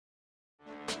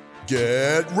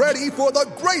Get ready for the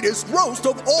greatest roast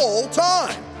of all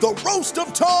time, the Roast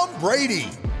of Tom Brady,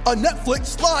 a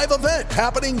Netflix live event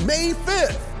happening May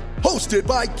 5th. Hosted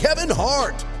by Kevin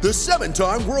Hart, the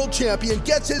 7-time world champion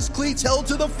gets his cleats held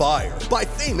to the fire by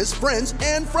famous friends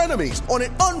and frenemies on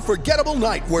an unforgettable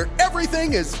night where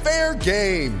everything is fair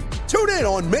game. Tune in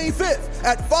on May 5th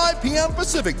at 5 p.m.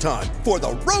 Pacific time for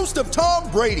the Roast of Tom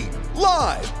Brady,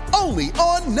 live only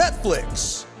on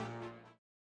Netflix.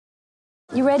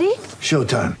 You ready?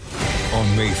 Showtime.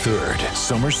 On May 3rd,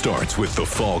 summer starts with The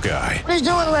Fall Guy. Let's do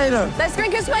it later. Let's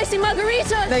drink a spicy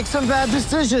margarita. Make some bad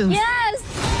decisions. Yes!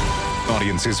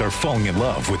 Audiences are falling in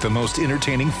love with the most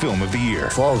entertaining film of the year.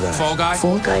 Fall Guy. Fall Guy?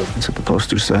 Fall guy. That's what the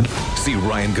poster said. See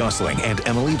Ryan Gosling and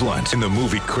Emily Blunt in the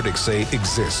movie critics say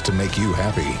exists to make you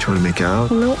happy. Trying to make it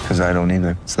out? Nope. Because I don't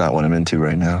either. It's not what I'm into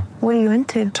right now. What are you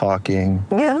into? Talking.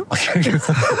 Yeah.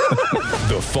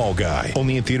 The Fall Guy.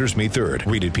 Only in theaters May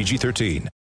 3rd. Rated PG-13.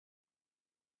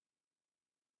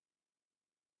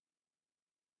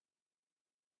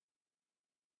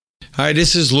 Hi,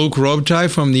 this is Luke Robitaille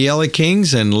from the LA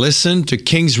Kings, and listen to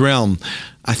King's Realm.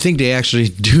 I think they actually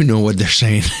do know what they're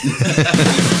saying.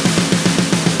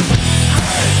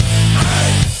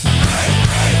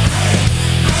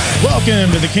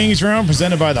 Welcome to the King's Realm,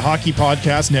 presented by the Hockey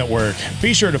Podcast Network.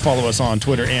 Be sure to follow us on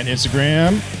Twitter and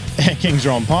Instagram at King's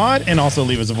Realm Pod, and also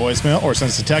leave us a voicemail or send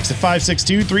us a text at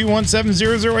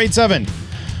 562-317-0087.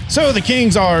 So the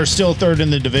Kings are still third in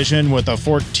the division with a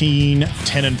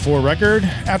 14-10-4 record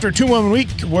after a 2-1 week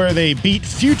where they beat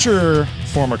future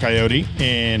former Coyote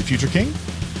and future King.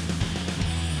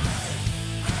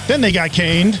 Then they got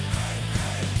caned.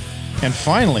 And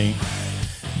finally,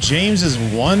 James's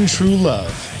one true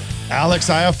love, Alex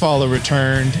Iafallo,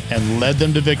 returned and led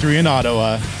them to victory in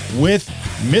Ottawa with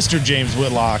Mr. James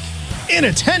Whitlock in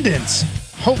attendance.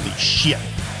 Holy shit.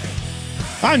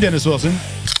 I'm Dennis Wilson.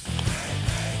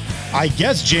 I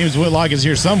guess James Whitlock is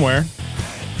here somewhere.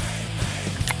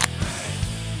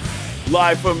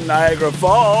 Live from Niagara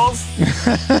Falls.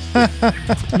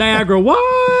 Niagara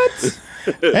what?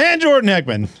 And Jordan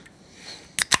Heckman.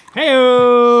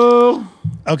 Heyo.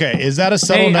 Okay, is that a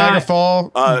subtle Hey, Niagara Fall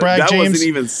brag, that James? wasn't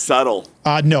even subtle.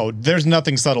 No, there's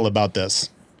nothing subtle about this.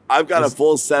 I've got a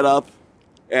full setup,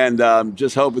 and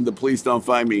just hoping the police don't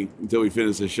find me until we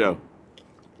finish the show.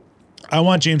 I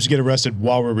want James to get arrested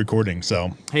while we're recording,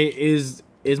 so. Hey, is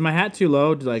my hat too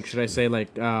low? Like, should I say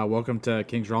welcome to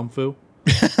King's Realm Foo?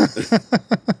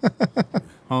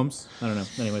 Holmes? I don't know.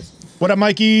 Anyways. What up,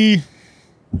 Mikey?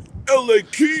 LA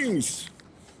Kings.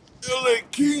 LA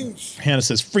Kings. Hannah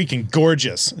says, freaking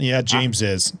gorgeous. Yeah, James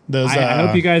is. Those. I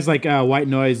hope you guys like white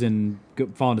noise and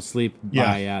falling asleep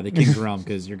Yeah. by the King's Realm,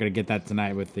 because you're going to get that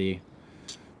tonight with the...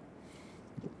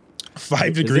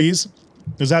 5 degrees?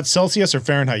 Is that Celsius or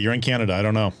Fahrenheit? You're in Canada. I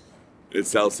don't know. It's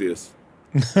Celsius.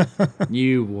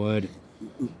 You would.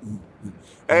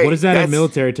 Hey, What is that at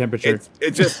military temperature?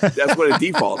 It's just, that's what it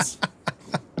defaults.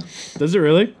 Does it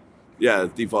really? Yeah,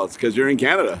 it defaults because you're in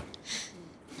Canada.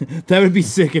 That would be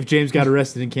sick if James got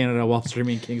arrested in Canada while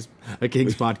streaming a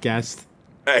King's podcast.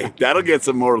 Hey, that'll get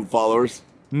some more followers.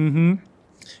 Mm-hmm.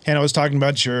 Hannah was talking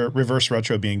about your reverse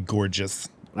retro being gorgeous.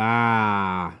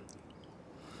 Ah.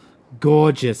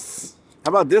 Gorgeous. How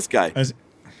about this guy? Do you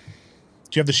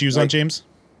have the shoes on, James?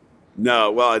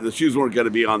 No, well, the shoes weren't going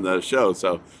to be on the show,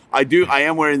 so I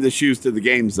am wearing the shoes to the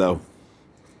games, though.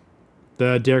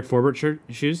 The Derek Forbert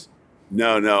shoes?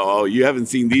 No. Oh, you haven't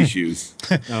seen these shoes.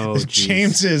 Oh,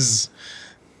 James is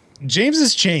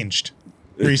changed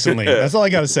recently. That's all I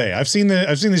got to say. I've seen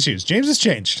the shoes. James has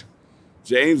changed.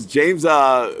 James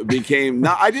became.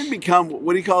 No, I didn't become.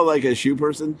 What do you call it, like a shoe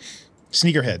person?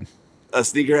 Sneakerhead. A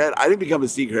sneakerhead. I didn't become a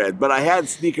sneakerhead, but I had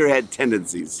sneakerhead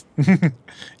tendencies.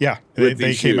 Yeah, with they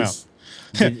these came shoes.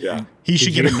 out. Yeah. He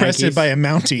should get you get arrested Nikes? by a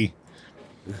Mountie.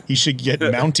 He should get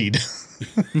mounted.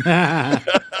 I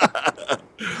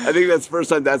think that's the first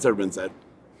time that's ever been said.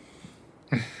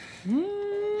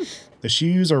 The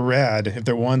shoes are rad if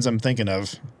they're ones I'm thinking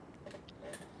of.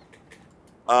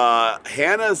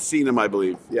 Hannah's seen them, I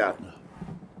believe. Yeah.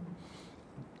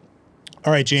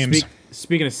 All right, James.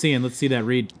 Speaking of seeing, let's see that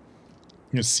read.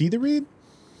 You see the read?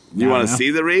 You want to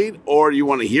see the read, or you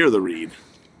want to hear the read?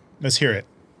 Let's hear it.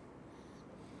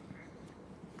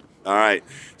 All right.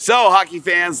 So, hockey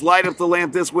fans, light up the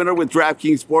lamp this winter with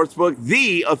DraftKings Sportsbook,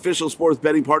 the official sports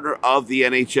betting partner of the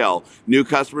NHL. New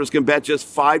customers can bet just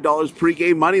 $5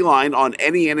 pregame money line on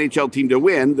any NHL team to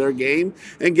win their game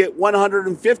and get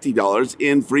 $150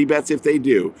 in free bets if they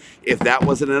do. If that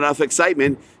wasn't enough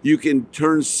excitement, you can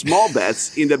turn small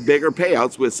bets into bigger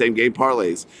payouts with same-game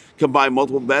parlays. Combine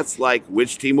multiple bets like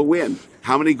which team will win,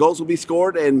 how many goals will be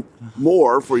scored, and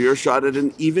more for your shot at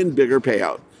an even bigger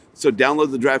payout. So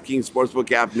download the DraftKings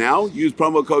Sportsbook app now. Use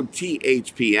promo code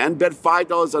THPN. Bet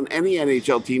 $5 on any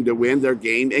NHL team to win their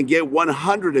game and get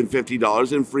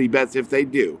 $150 in free bets if they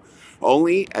do.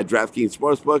 Only at DraftKings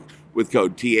Sportsbook with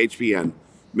code THPN.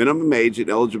 Minimum age and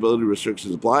eligibility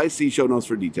restrictions apply. See show notes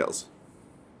for details.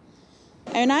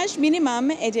 Un âge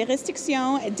minimum et des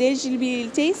restrictions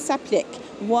d'éligibilité s'appliquent.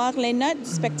 Voir les notes du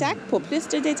spectacle pour plus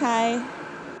de détails.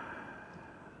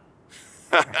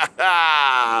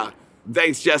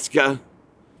 Thanks, Jessica.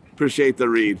 Appreciate the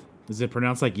read. Is it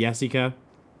pronounced like Jessica?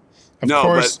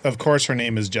 Of course, her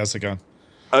name is Jessica.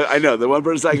 I know. The one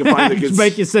person I can find that can,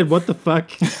 Mike, you said, what the fuck?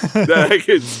 that I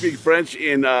could speak French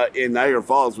in Niagara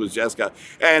Falls was Jessica.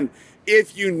 And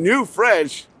if you knew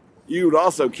French, you would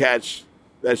also catch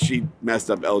that she messed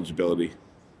up eligibility.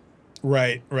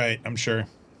 Right. I'm sure.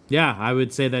 Yeah, I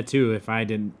would say that too if I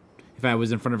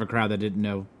was in front of a crowd that didn't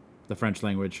know the French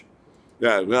language.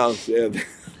 Yeah, well, yeah,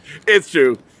 it's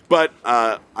true. But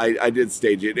I did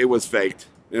stage it. It was faked.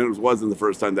 And it wasn't the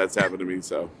first time that's happened to me,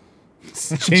 so.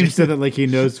 James said that like he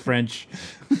knows French.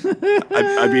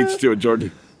 I beat you to it,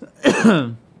 Jordan.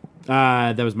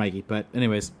 That was Mikey. But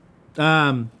anyways.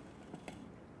 All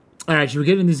right, should we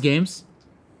get in these games?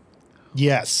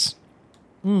 Yes.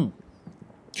 Because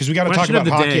we got to talk Question of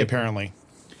about the hockey, day. apparently.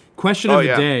 Question of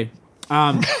the day.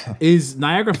 Is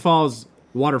Niagara Falls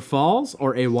waterfalls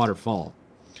or a waterfall?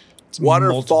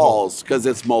 Waterfalls, because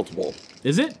it's multiple.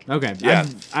 Is it? Okay. Yeah.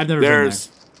 I've never been there.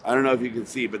 I don't know if you can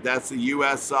see, but that's the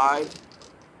U.S. side,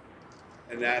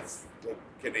 and that's the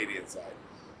Canadian side.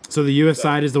 So the U.S.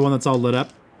 side is the one that's all lit up?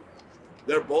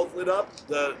 They're both lit up.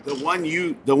 The one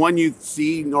you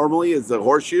see normally is the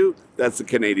horseshoe. That's the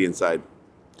Canadian side.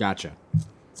 Gotcha.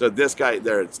 So this guy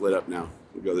there, it's lit up now.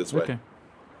 We'll go this way. Okay.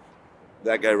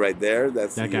 That guy right there,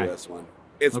 that's That the guy. U.S. one.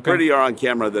 It's Okay. prettier on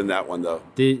camera than that one, though.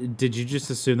 Did you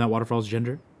just assume that waterfall's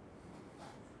gender?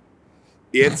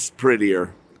 It's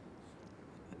prettier.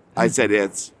 I said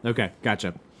it's. Okay,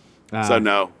 gotcha. So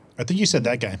no. I think you said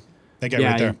that guy. That guy Yeah,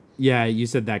 right there. yeah, you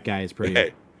said that guy is pretty.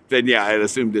 Okay. Then yeah, I had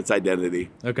assumed its identity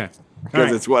Okay.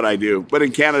 because it's what I do. But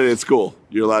in Canada, it's cool.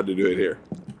 You're allowed to do it here.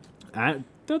 I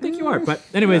don't think you are, but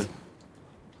anyways.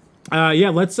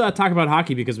 Let's talk about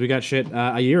hockey because we got shit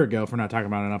a year ago for not talking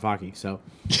about enough hockey. So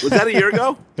Was that a year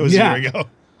ago? It was Yeah. a year ago.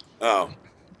 Oh.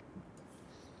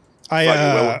 I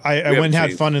We went and had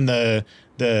changed. fun in the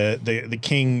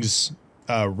Kings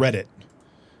Reddit,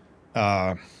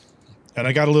 and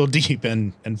I got a little deep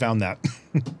and found that.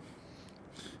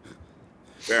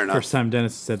 Fair enough. first time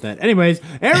Dennis said that. Anyways,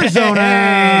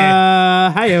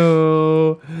 Arizona,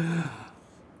 hi-yo.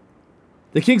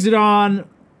 The Kings get on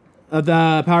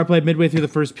the power play midway through the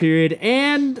first period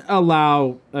and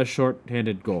allow a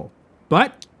short-handed goal.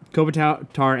 But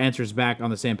Kopitar answers back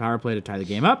on the same power play to tie the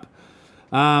game up.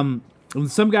 Some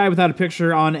guy without a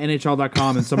picture on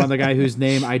NHL.com and some other guy whose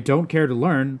name I don't care to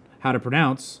learn how to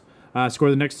pronounce score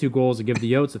the next two goals and give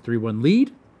the Yotes a 3-1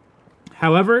 lead.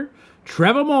 However,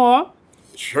 Trevor Moore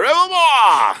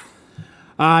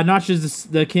notches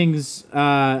the Kings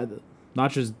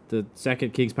notches the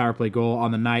second Kings power play goal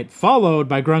on the night, followed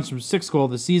by Grundstrom's sixth goal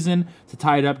of the season to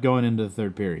tie it up going into the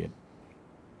third period.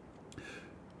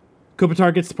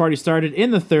 Kopitar gets the party started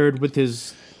in the third with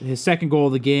his second goal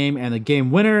of the game and the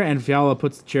game winner, and Fiala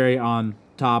puts the cherry on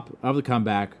top of the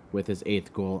comeback with his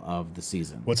eighth goal of the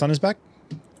season. What's on his back?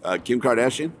 Kim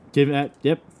Kardashian.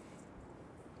 Yep.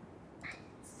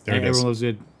 There it is. Everyone loves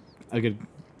a good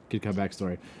comeback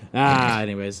story.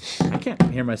 Anyways, I can't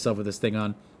hear myself with this thing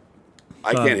on.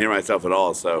 I can't hear myself at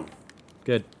all, so.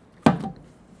 Good.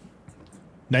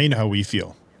 Now you know how we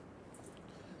feel.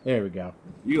 There we go.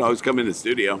 You can always come in the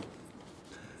studio.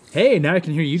 Hey, now I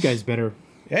can hear you guys better.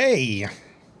 Hey,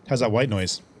 how's that white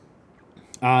noise?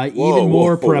 Even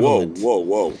more prevalent.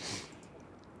 Whoa.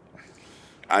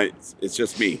 It's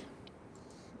just me.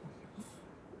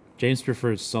 James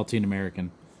prefers saltine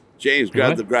American. James, grab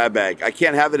What? the grab bag. I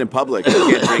can't have it in public. I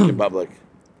can't drink in public.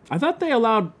 I thought they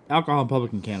allowed alcohol in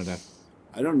public in Canada.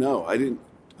 I don't know. I don't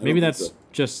Maybe think that's so.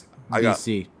 just I got-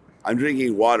 BC. I'm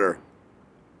drinking water.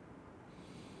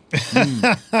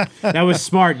 That was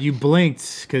smart. You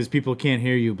blinked because people can't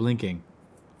hear you blinking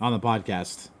on the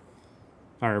podcast.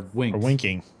 Or winked. Or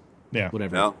winking. Yeah.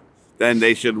 Whatever. No? Then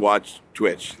they should watch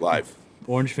Twitch live.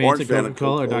 Orange Orange Fanta, Fanta,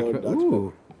 Coca-Cola, or Coca-Cola, Dr. Dr.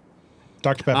 Ooh.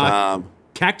 Dr. Pepper.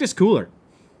 Cactus Cooler.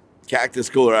 Cactus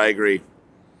Cooler, I agree.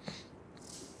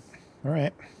 All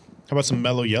right. How about some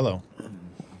mellow yellow?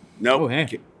 Nope. Oh,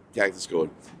 hey. Cactus Cooler.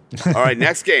 All right,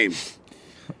 next game.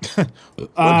 What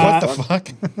the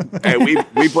fuck? Hey,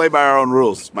 we play by our own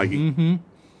rules, Mikey.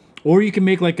 Or you can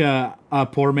make like a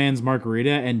poor man's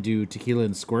margarita and do tequila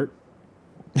and squirt.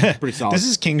 Pretty solid. This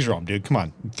is King's Realm, dude. Come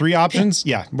on. 3 options?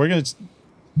 Yeah. We're going to...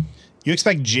 You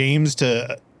expect James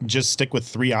to just stick with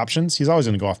 3 options? He's always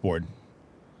going to go off board.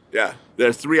 Yeah,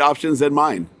 there's 3 options in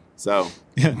mine. So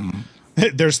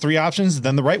there's 3 options,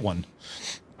 then the right one.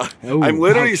 I'm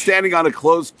literally standing on a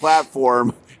closed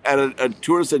platform at a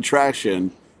tourist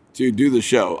attraction to do the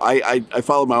show. I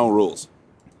follow my own rules.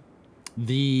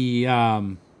 The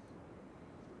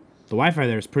Wi-Fi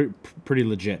there is pretty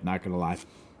legit, not going to lie.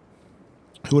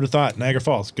 Who would have thought? Niagara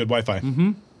Falls, good Wi-Fi.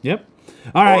 Mm-hmm. Yep.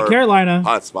 All right, Carolina.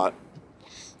 Hotspot.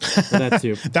 That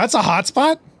too. That's a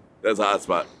hotspot? That's a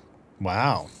hotspot.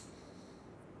 Wow.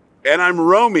 And I'm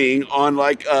roaming on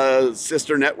like a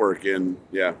sister network, and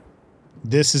yeah.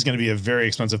 This is going to be a very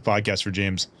expensive podcast for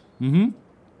James. Mm-hmm.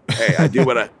 Hey, I do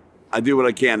what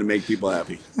I can to make people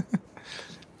happy.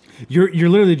 You're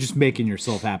literally just making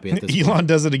yourself happy at this point. Elon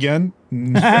does it again. Fair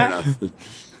enough.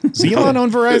 Does Elon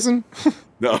own Verizon?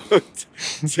 No,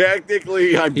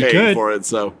 technically I'm paying for it.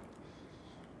 So,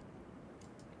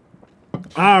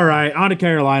 all right, on to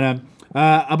Carolina.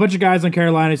 A bunch of guys on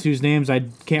Carolina's whose names I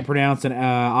can't pronounce, and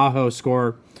Aho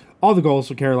score all the goals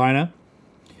for Carolina.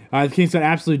 The Kings got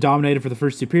absolutely dominated for the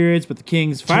first 2 periods, but the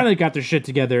Kings finally got their shit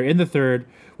together in the third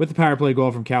with the power play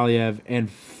goal from Kaliev and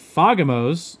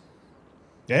Fagamos.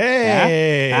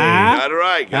 Hey! Got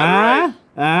it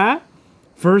right.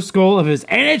 First goal of his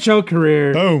NHL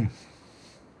career. Boom.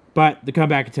 But the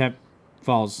comeback attempt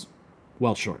falls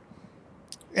well short.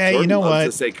 Hey, you know what?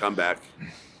 To say comeback.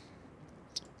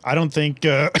 I don't think,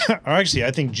 or actually,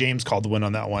 I think James called the win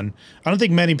on that one. I don't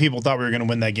think many people thought we were going to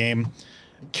win that game.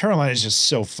 Carolina is just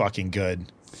so fucking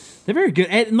good. They're very good.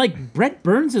 And like, Brent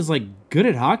Burns is like good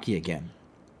at hockey again.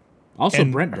 Also,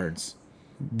 And- Brent Burns.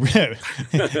 And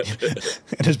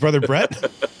his brother Brett.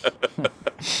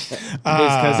 His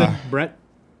cousin, Brett.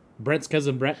 Brett's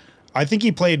cousin, Brett. I think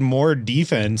he played more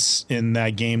defense in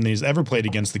that game than he's ever played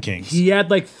against the Kings. He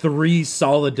had like 3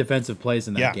 solid defensive plays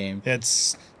in that yeah, game.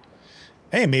 it's.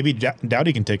 Hey, maybe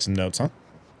Dowdy can take some notes, huh?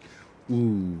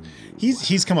 Ooh.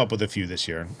 He's come up with a few this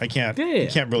year. I can't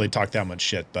really talk that much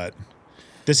shit, but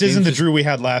this James isn't the just- Drew we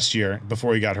had last year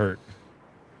before he got hurt.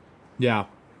 Yeah.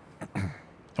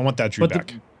 I want that Drew But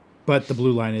back. but the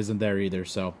blue line isn't there either,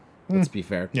 so let's be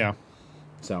fair. Yeah.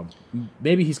 So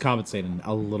maybe he's compensating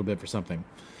a little bit for something.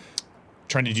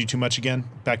 Trying to do too much again.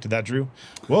 Back to that Drew.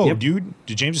 Whoa, Yep. dude.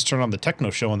 Did James just turn on the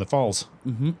techno show in the falls?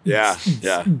 Yeah.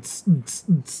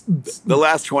 The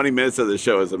last 20 minutes of the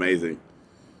show is amazing.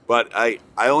 But I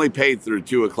only paid through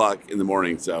 2 o'clock in the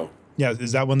morning, so. Yeah,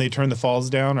 is that when they turn the falls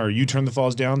down, or you turn the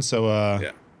falls down? So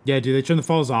Yeah. Yeah, do they turn the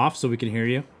falls off so we can hear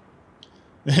you?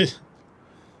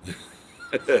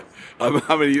 I'm going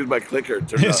to use my clicker.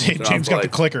 Turn off James got the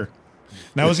lights. clicker.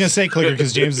 And I was gonna say clicker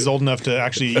because James is old enough to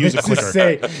actually use a clicker.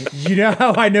 Say, you know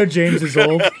how I know James is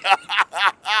old?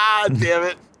 Ah, damn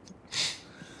it.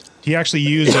 He actually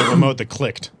used a remote that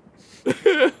clicked.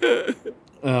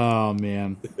 Oh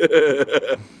man.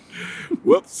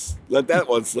 Whoops. Let that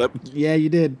one slip. Yeah, you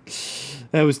did.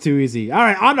 That was too easy. All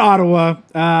right, on to Ottawa.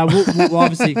 We'll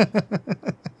obviously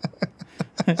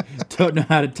don't know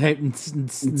how to type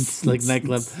like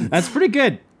nightclub. That's pretty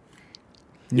good.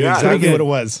 Yeah, Yeah, exactly good. what it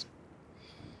was.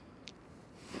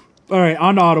 All right,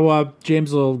 on to Ottawa.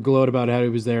 James will gloat about how he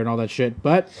was there and all that shit.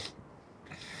 But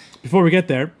before we get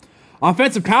there,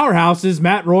 offensive powerhouses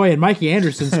Matt Roy and Mikey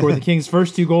Anderson scored the Kings'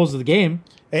 first 2 goals of the game.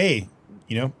 Hey,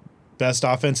 best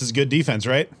offense is good defense,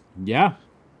 right? Yeah,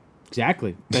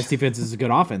 exactly. Best defense is a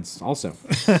good offense also.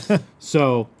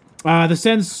 So the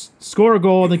Sens score a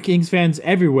goal, and the Kings fans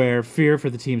everywhere fear for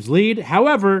the team's lead.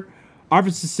 However,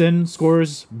 Arvidsson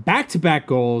scores back-to-back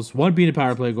goals, one being a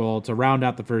power play goal, to round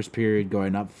out the first period,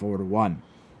 going up 4-1.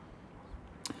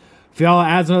 Fiala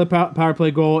adds another power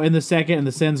play goal in the second, and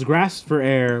the Sens grasp for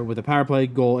air with a power play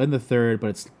goal in the third, but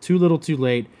it's too little too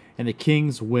late, and the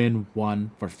Kings win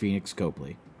 1 for Phoenix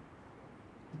Copley.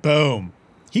 Boom.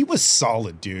 He was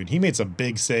solid, dude. He made some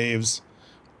big saves.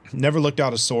 Never looked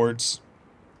out of sorts.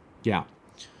 Yeah.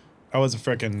 That was a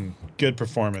freaking good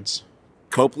performance.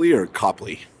 Copley or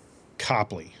Copley?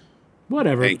 Copley.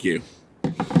 Whatever. Thank you.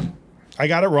 I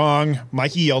got it wrong.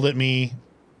 Mikey yelled at me.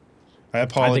 I I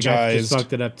think I just apologized.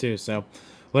 fucked it up too, so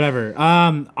whatever.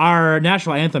 Our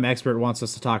national anthem expert wants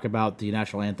us to talk about the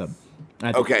national anthem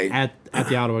at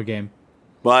the Ottawa game.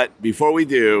 But before we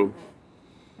do,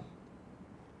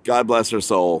 God bless her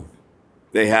soul.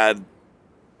 They had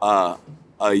a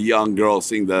young girl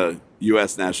sing the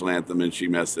U.S. national anthem, and she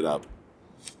messed it up.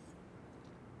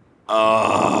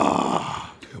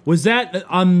 Was that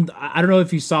on? I don't know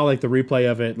if you saw like the replay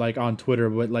of it, like on Twitter,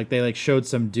 but like they like showed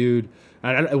some dude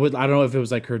I don't know if it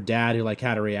was like her dad who like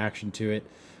had a reaction to it,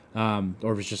 or if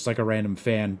it was just like a random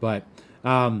fan. But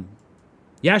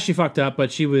yeah, she fucked up,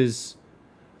 but she was,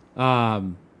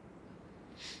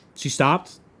 she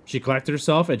stopped, she collected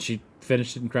herself, and she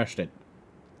finished it and crushed it.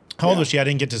 How old was she? I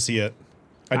didn't get to see it.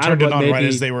 I turned it on right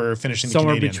as they were finishing the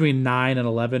somewhere Canadian. between 9 and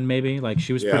 11, maybe. Like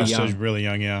she was pretty young. She was really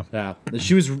young, yeah. Yeah,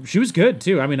 she was good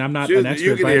too. I mean, I'm not an expert.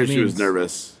 You can by hear any she was means.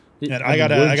 nervous. And I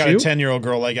got a 10-year-old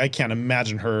girl. Like I can't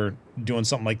imagine her doing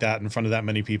something like that in front of that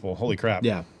many people. Holy crap!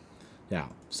 Yeah.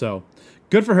 So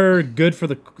good for her. Good for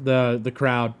the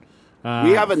crowd.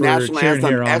 We have a for national cheering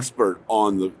anthem her on. expert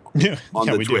on the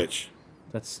we do. Twitch.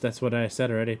 That's what I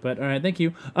said already. But all right, thank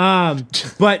you.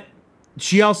 But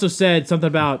she also said something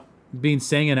about being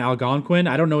sang in Algonquin.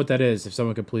 I don't know what that is. If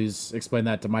someone could please explain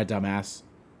that to my dumb ass.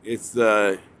 It's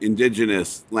the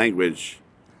indigenous language.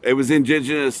 It was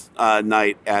Indigenous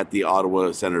night at the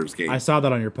Ottawa Senators game. I saw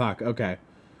that on your puck. Okay.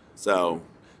 So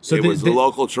it was the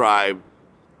local tribe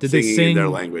singing in their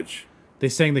language. They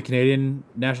sang the Canadian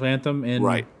national anthem in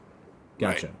right.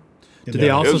 Gotcha. Right. Did they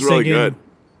also was really sing good.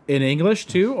 in English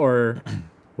too, or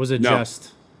was it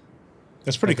just?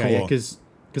 That's pretty cool.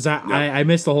 Because I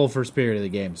missed the whole first period of the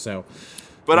game. So,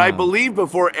 but I believe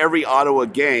before every Ottawa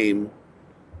game,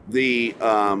 the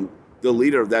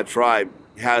leader of that tribe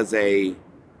has a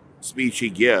speech he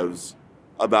gives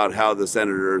about how the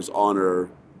Senators honor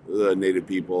the Native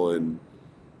people and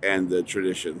the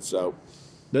tradition. So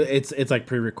it's like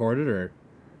pre-recorded, or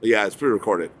yeah, it's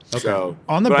pre-recorded. Okay. So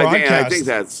on the broadcast, I think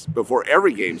that's before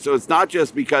every game. So it's not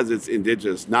just because it's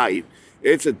Indigenous night.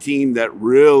 It's a team that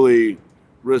really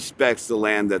respects the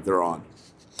land that they're on.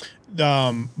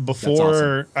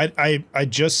 Before awesome. I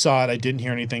just saw it. I didn't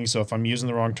hear anything. So if I'm using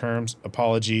the wrong terms,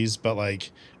 apologies. But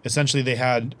like essentially they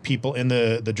had people in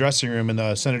the dressing room, in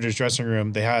the Senators dressing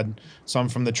room. They had some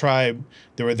from the tribe.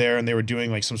 They were there and they were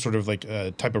doing like some sort of like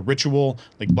type of ritual,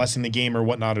 like blessing the game or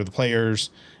whatnot, or the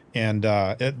players. And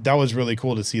that was really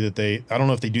cool to see that I don't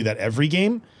know if they do that every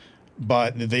game,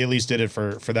 but they at least did it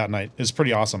for that night. It's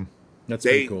pretty awesome. That's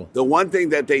pretty cool. The one thing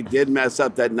that they did mess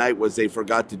up that night was they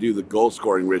forgot to do the goal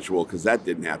scoring ritual, because that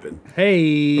didn't happen.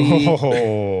 Hey.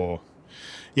 Oh.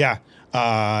 Yeah.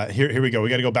 Here we go. We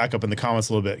got to go back up in the comments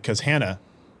a little bit, because Hannah,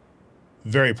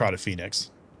 very proud of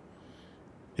Phoenix.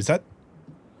 Is that?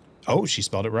 Oh, she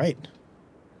spelled it right.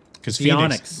 Because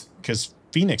Phoenix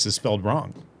is spelled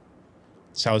wrong.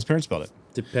 That's how his parents spelled it.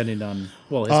 Depending on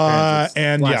his parents.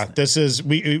 And yeah, this is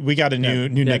we got a new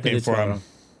nickname for him.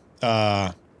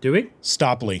 Do we?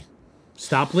 Stopley.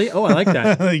 Stopley? Oh, I like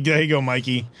that. There you go,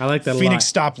 Mikey. I like that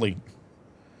Phoenix a lot. Stopley.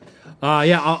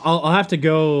 Yeah, I'll have to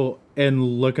go and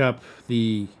look up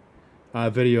the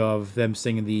video of them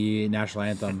singing the national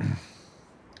anthem.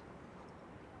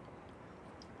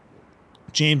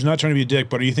 James, not trying to be a dick,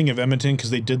 but are you thinking of Edmonton?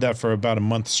 Because they did that for about a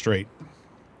month straight.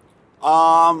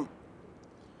 Now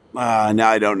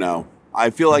I don't know.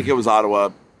 I feel like it was Ottawa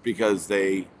because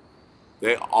they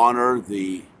honor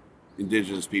the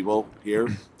Indigenous people here.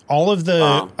 All of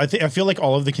the I feel like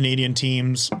all of the Canadian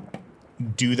teams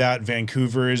do that.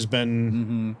 Vancouver has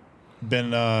been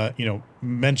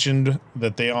mentioned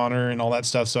that they honor and all that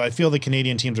stuff. So I feel the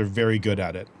Canadian teams are very good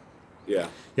at it. Yeah.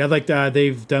 Yeah, like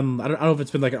they've done. I don't know if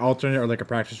it's been like an alternate or like a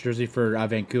practice jersey for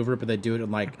Vancouver, but they do it in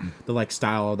like the like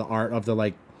style of the art of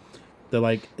the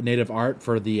native art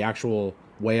for the actual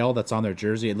whale that's on their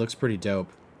jersey. It looks pretty dope.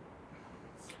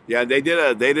 Yeah, they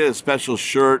did a special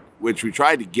shirt which we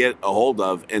tried to get a hold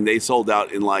of, and they sold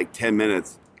out in like 10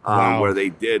 minutes. Wow. Where they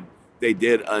did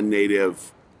a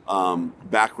native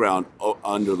background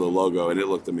under the logo, and it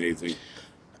looked amazing.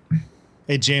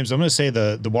 Hey James, I'm going to say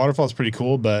the waterfall is pretty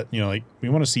cool, but we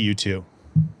want to see you too.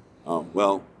 Oh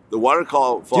well, the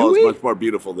waterfall is much more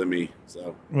beautiful than me.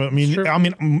 So well, I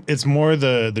mean, it's more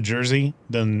the jersey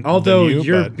than. Although than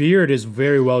your beard is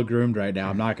very well groomed right now,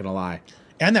 I'm not going to lie.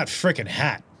 And that freaking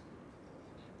hat.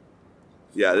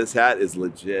 Yeah, this hat is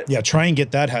legit. Yeah, try and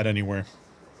get that hat anywhere.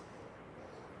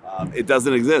 It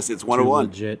doesn't exist. It's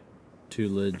 101. Too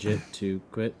legit to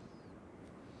quit.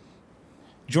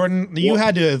 Jordan, you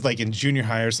had to like in junior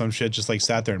high or some shit, just like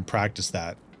sat there and practiced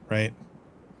that, right?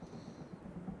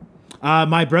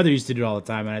 My brother used to do it all the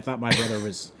time, and I thought my brother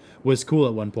was cool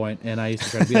at one point, and I used to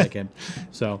try to be like him.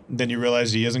 So then you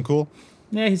realized he isn't cool?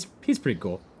 Yeah, he's pretty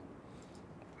cool.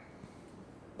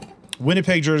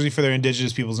 Winnipeg jersey for their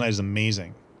Indigenous Peoples Night is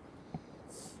amazing.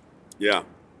 Yeah,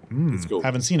 it's cool.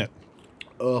 Haven't seen it.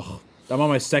 Ugh, I'm on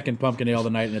my second pumpkin ale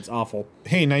tonight, and it's awful.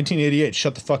 Hey, 1988,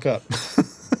 shut the fuck up.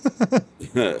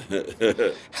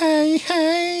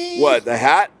 Hey. What, the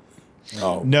hat?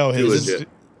 Oh, no, his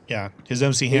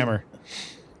MC Hammer.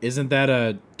 Isn't that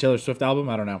a Taylor Swift album?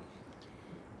 I don't know.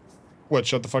 What?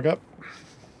 Shut the fuck up.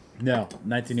 No,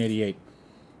 1988.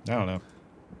 I don't know.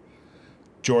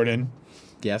 Jordan.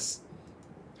 Yes.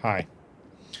 Hi.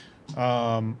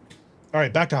 All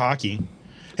right, back to hockey.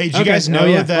 Hey, did you guys know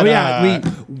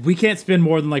that? We can't spend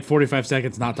more than like 45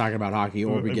 seconds not talking about hockey,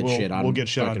 or we get shit on. We'll get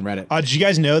shit on Reddit. Did you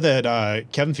guys know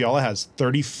that Kevin Fiala has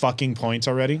 30 fucking points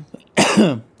already?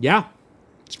 Yeah,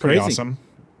 it's pretty crazy. awesome.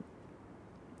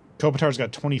 Kopitar's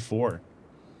got 24.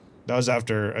 That was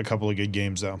after a couple of good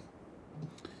games, though.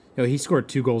 Yo, he scored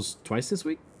 2 goals twice this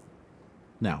week.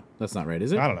 No, that's not right,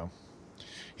 is it? I don't know.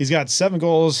 He's got 7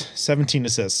 goals, 17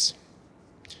 assists.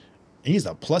 He's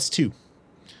a +2.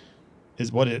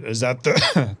 Is that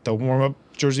the warm up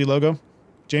jersey logo,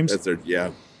 James? That's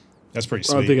yeah. That's pretty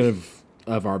sweet. I'm thinking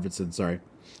of Arvidsson. Sorry,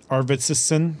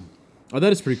 Arvidsson. Oh,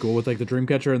 that is pretty cool with like the dream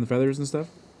catcher and the feathers and stuff.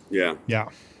 Yeah. Yeah.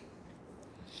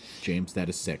 James, that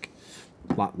is sick.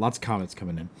 Lots of comments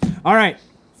coming in. All right,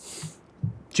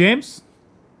 James.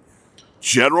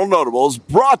 General Notables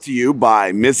brought to you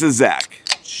by Mrs. Zach.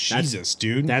 Jesus,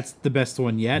 dude. That's the best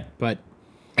one yet, but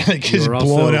he's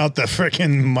blowing out the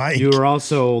freaking mic. You were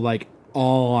also like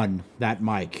on that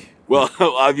mic. Well,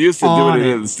 I'm used to doing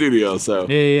it in the studio, so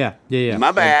yeah.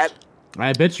 My bad.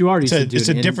 I bet you are used to doing it. It's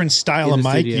a different style of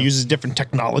mic. It uses different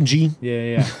technology.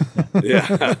 Yeah.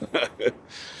 Yeah.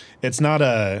 It's not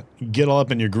a get all up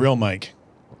in your grill mic.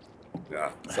 Yeah.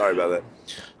 Sorry about that.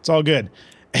 It's all good.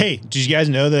 Hey, did you guys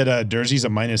know that Durzee's a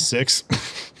 -6?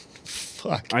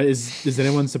 Fuck. Is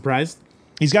anyone surprised?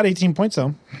 He's got 18 points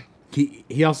though.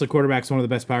 He also quarterbacks one of the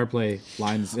best power play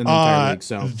lines in the entire league.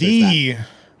 So the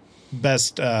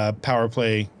best power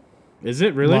play. Is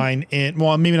it really line in?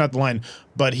 Well, maybe not the line,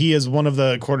 but he is one of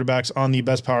the quarterbacks on the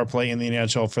best power play in the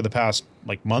NHL for the past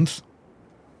month,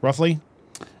 roughly.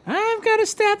 I've got a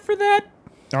stat for that.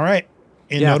 All right,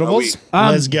 notables.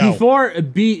 Let's go. Before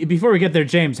we get there,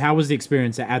 James, how was the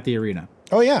experience at the arena?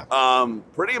 Oh yeah,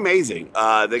 pretty amazing.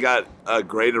 They got a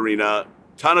great arena,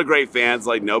 ton of great fans.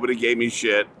 Like nobody gave me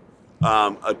shit.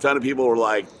 A ton of people were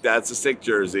like, "That's a sick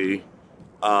jersey."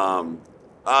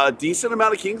 A decent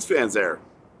amount of Kings fans there.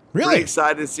 Really pretty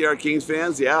excited to see our Kings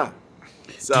fans. Yeah.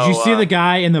 So, did you see the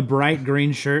guy in the bright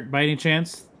green shirt by any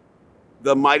chance?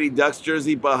 The Mighty Ducks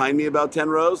jersey behind me, about 10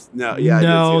 rows. No, yeah.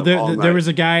 No, there was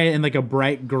a guy in like a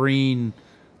bright green,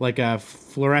 like a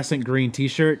fluorescent green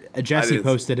T-shirt. Jesse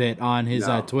posted it on his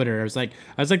Twitter. I was like,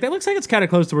 that looks like it's kind of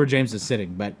close to where James is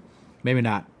sitting, but maybe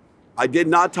not. I did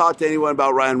not talk to anyone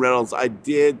about Ryan Reynolds. I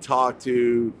did talk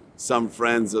to some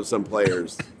friends of some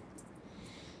players.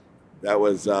 That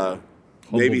was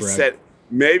maybe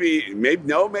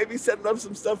setting up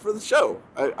some stuff for the show.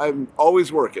 I'm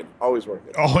always working. Always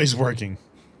working.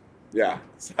 Yeah.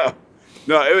 So,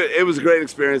 no, it was a great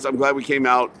experience. I'm glad we came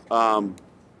out.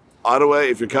 Ottawa,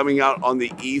 if you're coming out on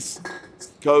the East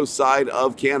Coast side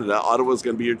of Canada, Ottawa's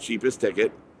going to be your cheapest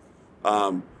ticket.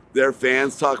 Their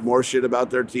fans talk more shit about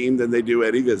their team than they do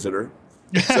any visitor.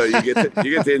 So you get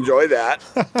to enjoy that.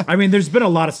 I mean, there's been a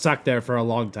lot of suck there for a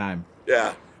long time.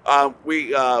 Yeah.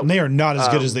 They are not as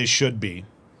good as they should be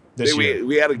this year.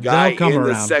 We had a guy in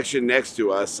the section next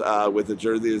to us with a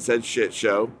jersey that said "shit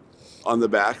show" on the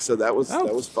back, so that was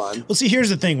fun. Well, see, here's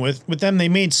the thing with them: they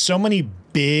made so many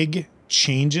big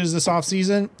changes this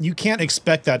offseason. You can't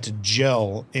expect that to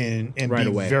gel and right be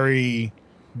away. Very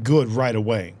good right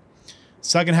away.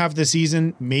 Second half of the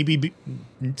season, maybe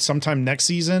sometime next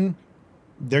season,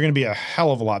 they're going to be a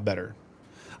hell of a lot better.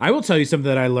 I will tell you something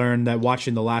that I learned that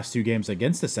watching the last 2 games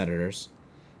against the Senators,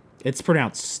 it's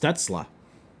pronounced Stutzla.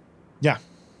 Yeah.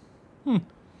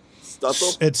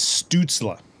 Stutzel? It's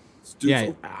Stutzla.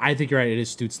 Yeah, I think you're right. It is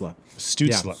Stutzla.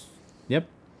 Stutzla. Yeah. Yep.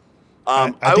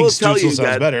 I think Stutzla sounds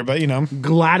better, but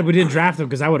Glad we didn't draft him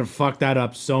because I would have fucked that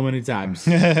up so many times.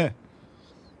 They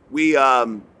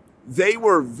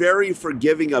were very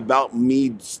forgiving about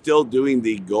me still doing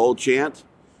the goal chant.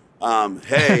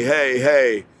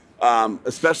 Hey.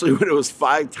 Especially when it was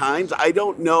 5 times. I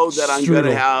don't know that I'm going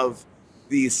to have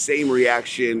the same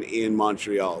reaction in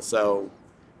Montreal. So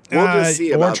we'll just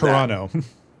see about that. Or Toronto.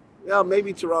 Yeah,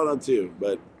 maybe Toronto too.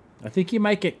 But I think you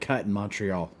might get cut in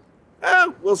Montreal.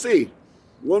 We'll see.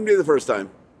 Wouldn't be the first time.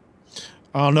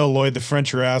 I don't know, Lloyd. The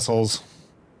French are assholes.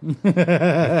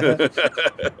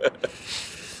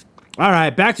 All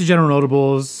right, back to General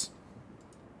Notables.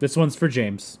 This one's for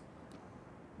James.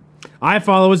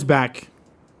 Iafallo is back,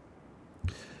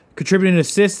 contributing an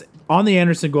assist on the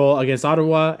Anderson goal against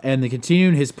Ottawa and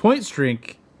continuing his point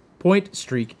streak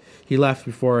he left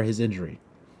before his injury.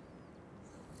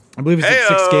 I believe it's at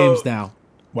 6 games now.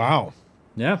 Wow.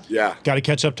 Yeah. Got to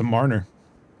catch up to Marner.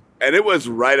 And it was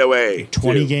right away.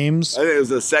 20 games. I think it was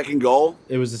the second goal.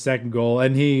 It was the second goal,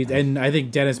 and I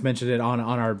think Dennis mentioned it on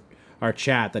our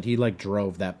chat that he like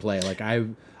drove that play. Like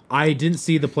I didn't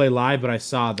see the play live, but I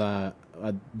saw the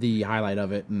highlight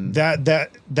of it. And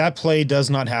that play does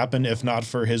not happen if not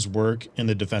for his work in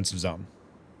the defensive zone.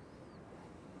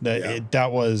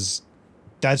 That's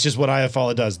just what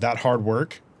Iafallo does. That hard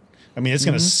work. I mean, it's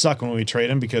going to suck when we trade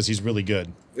him because he's really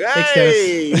good.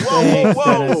 Hey! Thanks, Whoa,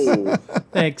 whoa, whoa.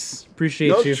 Thanks. Appreciate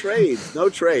No you. trades. No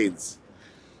trades.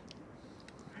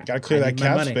 Got to clear I that need my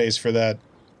cap money. space for that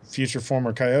future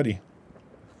former Coyote.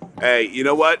 Hey, you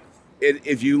know what?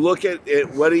 If you look at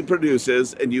what he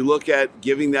produces and you look at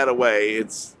giving that away,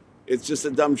 it's just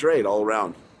a dumb trade all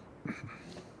around.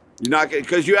 You're not going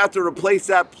because you have to replace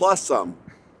that plus some.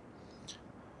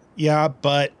 Yeah,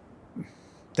 but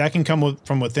that can come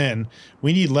from within.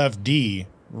 We need left D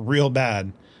real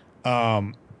bad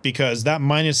because that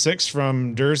 -6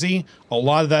 from Jersey, a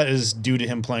lot of that is due to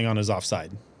him playing on his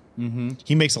offside. Mm-hmm.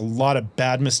 He makes a lot of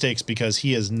bad mistakes because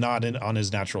he is not on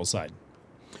his natural side.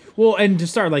 Well, and to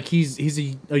start, like he's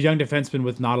a young defenseman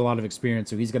with not a lot of experience,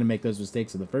 so he's going to make those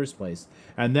mistakes in the first place.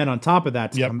 And then on top of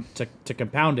that, to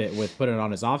compound it with putting it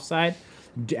on his offside,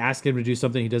 ask him to do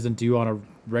something he doesn't do on a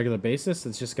regular basis,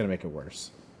 it's just going to make it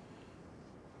worse.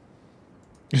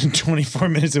 24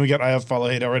 minutes and we got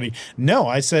Iafallo hate already. No,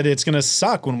 I said it's going to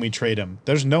suck when we trade him.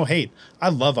 There's no hate. I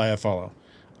love Iafallo.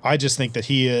 I just think that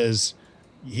he's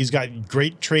got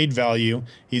great trade value.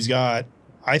 He's got,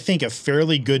 I think, a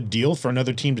fairly good deal for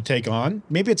another team to take on.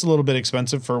 Maybe it's a little bit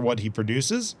expensive for what he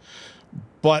produces,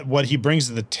 but what he brings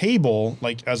to the table,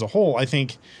 like as a whole, I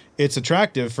think it's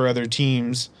attractive for other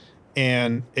teams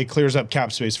and it clears up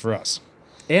cap space for us.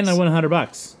 And I win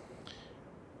 $100.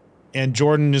 And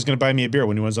Jordan is going to buy me a beer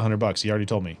when he wins $100. He already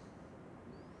told me.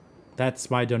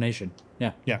 That's my donation.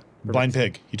 Yeah. Yeah. Blind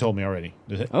Pig. He told me already.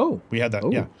 Oh. We had that.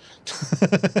 Oh. Yeah.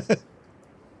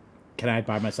 Can I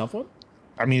buy myself one?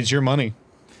 I mean, it's your money.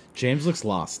 James looks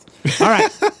lost. All right.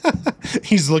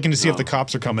 He's looking to see if the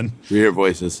cops are coming. We hear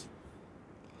voices.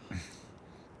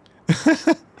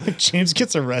 James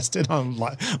gets arrested on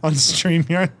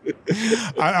StreamYard.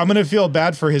 I'm gonna feel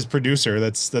bad for his producer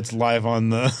that's live on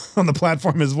the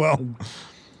platform as well.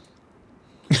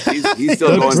 He's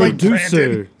still going.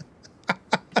 Producer.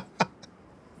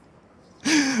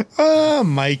 Oh,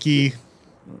 Mikey,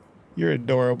 you're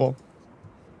adorable.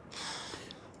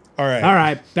 All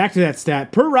right. Back to that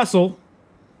stat. Per Russell,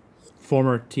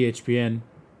 former THPN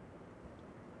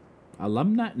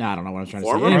alumni. No, I don't know what I'm trying to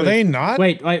say. Are they not?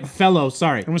 Wait, fellow.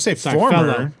 Sorry. I'm gonna say Sorry,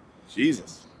 former. fellow.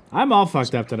 Jesus. I'm all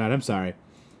fucked up tonight. I'm sorry.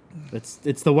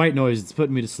 It's the white noise. It's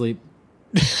putting me to sleep.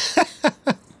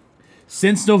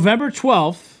 Since November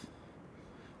 12th,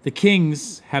 the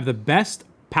Kings have the best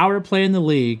power play in the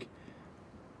league.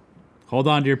 Hold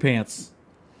on to your pants.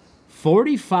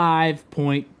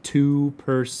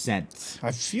 45.2%.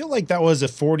 I feel like that was a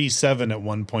 47 at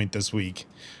one point this week.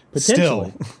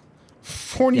 Potentially. Still,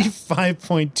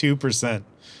 45.2%.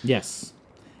 Yes.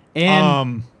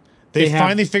 And they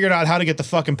finally figured out how to get the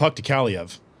fucking puck to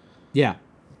Kaliev. Yeah.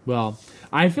 Well,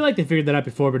 I feel like they figured that out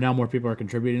before, but now more people are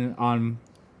contributing on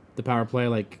the power play,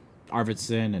 like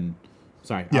Arvidsson and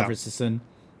Arvidsson.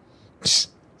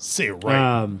 Say it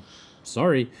right.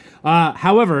 Sorry.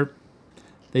 However,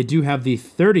 they do have the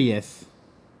 30th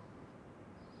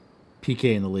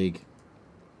PK in the league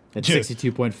at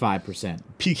 62.5%.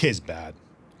 PK's bad.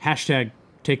 Hashtag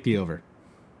take the over.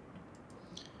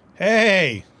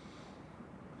 Hey.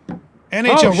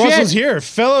 NHL Russell's here,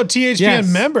 fellow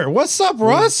THPN member. What's up,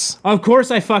 Russ? Of course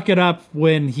I fuck it up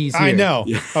when he's here. I know.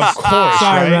 Of course.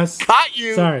 Sorry, right? Russ. Caught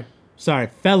you. Sorry.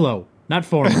 Fellow, not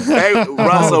former. Hey,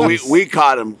 Russell, we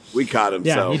caught him. We caught him.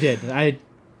 Yeah, so he did.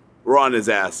 we're on his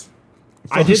ass.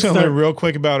 I did Tell start them real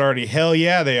quick about Artie. Hell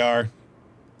yeah, they are.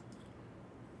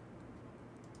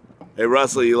 Hey,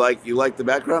 Russell, you like the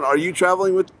background? Are you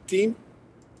traveling with the team?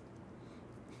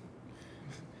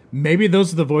 Maybe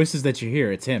those are the voices that you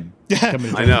hear. It's him.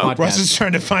 I know. Russ is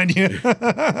trying to find you.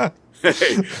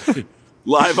 Hey,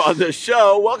 live on the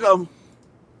show. Welcome.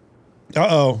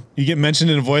 Uh-oh. You get mentioned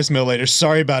in a voicemail later.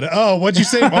 Sorry about it. Oh, what'd you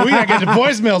say? Well, we gotta get to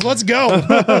voicemails. Let's go. All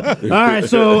right,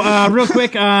 so real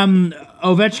quick,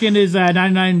 Ovechkin is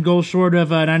 99 goals short of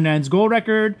 99's goal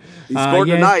record. He scored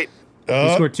tonight.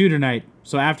 He scored 2 tonight.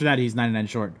 So after that, he's 99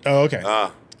 short. Oh, okay.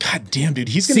 God damn, dude.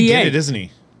 He's gonna get it, isn't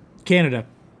he? Canada.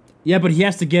 Yeah, but he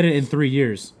has to get it in 3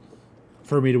 years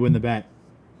for me to win the bet.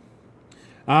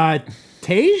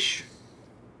 Tage?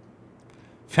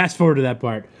 Fast forward to that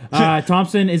part.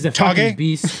 Thompson is a fucking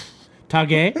beast.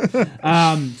 Tage.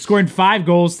 Scoring 5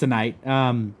 goals tonight.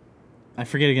 I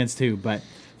forget against who, but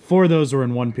 4 of those were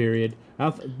in one period. I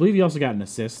believe he also got an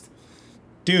assist.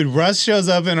 Dude, Russ shows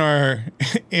up in our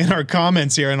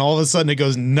comments here, and all of a sudden it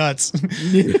goes nuts.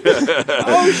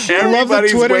 Oh shit! I love the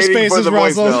Everybody's Twitter waiting for Spaces, the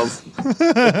Russell.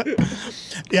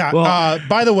 voicemails. Yeah. Well-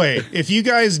 By the way, if you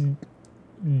guys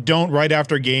don't right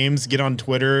after games get on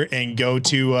Twitter and go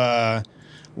to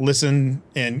listen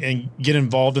and get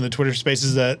involved in the Twitter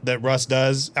Spaces that Russ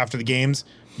does after the games,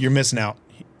 you're missing out.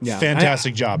 Yeah.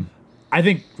 Fantastic job. I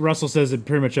think Russell says it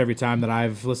pretty much every time that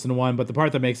I've listened to one, but the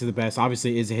part that makes it the best,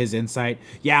 obviously, is his insight.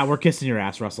 Yeah, we're kissing your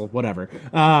ass, Russell. Whatever.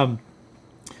 But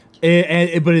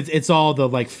it's all the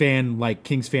like fan, like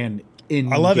Kings fan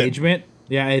I love engagement.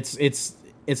 Yeah, it's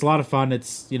a lot of fun.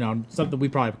 It's something we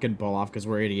probably couldn't pull off because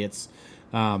we're idiots.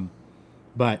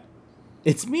 But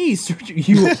it's me, Sergio.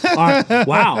 You are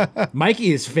wow.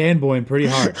 Mikey is fanboying pretty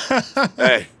hard.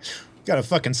 Hey, Got a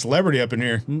fucking celebrity up in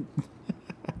here.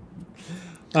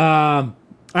 All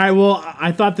right, well,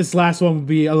 I thought this last one would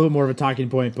be a little more of a talking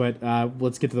point, but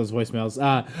let's get to those voicemails.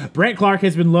 Brent Clark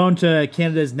has been loaned to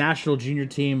Canada's national junior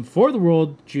team for the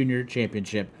World Junior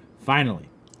Championship, finally.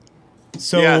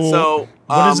 So, so,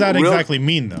 what does that real- exactly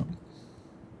mean, though?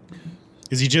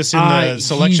 Is he just in the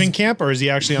selection he's- camp, or is he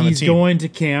actually on the He's team? going to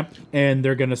camp, and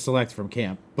they're going to select from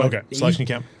camp. But Okay, selection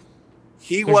camp.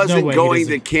 He There's wasn't no way he going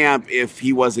to doesn't- camp if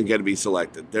he wasn't going to be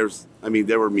selected.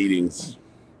 There were meetings,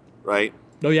 right?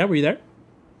 Oh, yeah, were you there?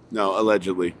 No,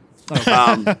 allegedly.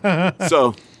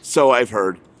 So I've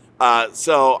heard.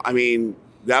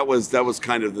 That was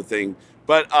kind of the thing.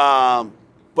 But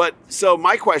so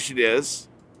my question is,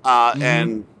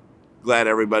 and glad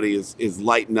everybody is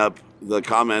lighting up the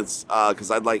comments because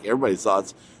I'd like everybody's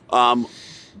thoughts.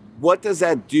 What does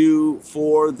that do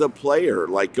for the player?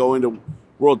 Like going to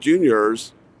World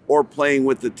Juniors or playing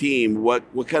with the team? What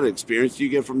kind of experience do you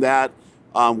get from that?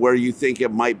 Where you think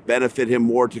it might benefit him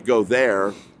more to go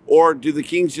there? Or do the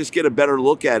Kings just get a better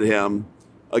look at him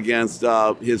against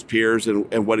his peers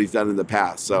and what he's done in the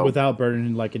past? So Without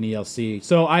burning like an ELC.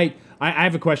 So I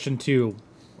have a question too,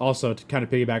 also to kind of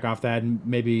piggyback off that, and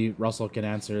maybe Russell can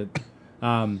answer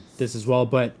this as well.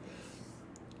 But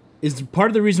is part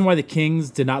of the reason why the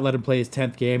Kings did not let him play his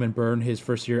 10th game and burn his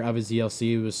first year of his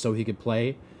ELC was so he could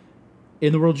play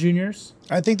in the World Juniors?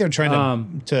 I think they're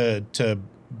trying to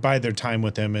bide their time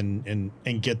with him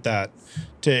and get that,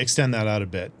 to extend that out a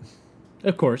bit.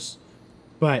 Of course.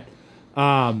 But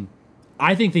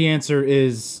I think the answer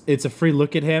is it's a free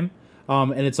look at him.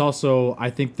 And it's also,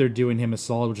 I think they're doing him a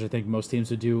solid, which I think most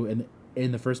teams would do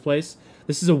in the first place.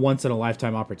 This is a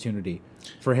once-in-a-lifetime opportunity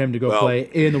for him to go play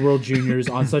in the World Juniors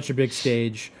on such a big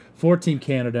stage for Team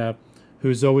Canada,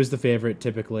 who's always the favorite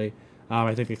typically.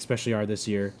 I think especially are this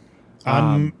year.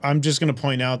 I'm just going to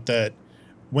point out that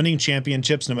winning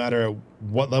championships, no matter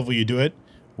what level you do it,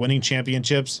 winning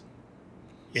championships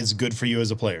is good for you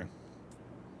as a player.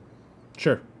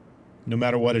 Sure. No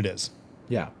matter what it is.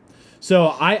 Yeah.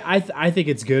 So I think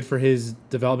it's good for his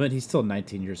development. He's still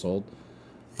 19 years old.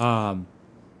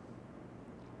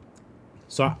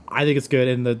 So I think it's good,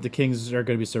 and the Kings are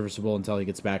going to be serviceable until he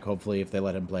gets back, hopefully, if they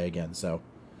let him play again. So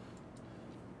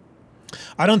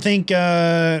I don't think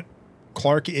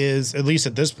Clark is, at least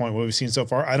at this point, what we've seen so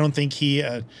far, I don't think he,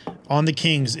 on the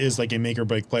Kings, is like a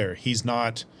make-or-break player. He's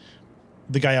not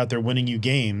the guy out there winning you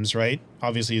games, right?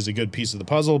 Obviously, he's a good piece of the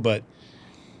puzzle, but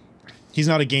he's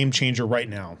not a game changer right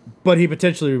now. But he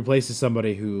potentially replaces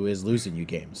somebody who is losing you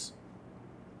games.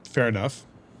 Fair enough.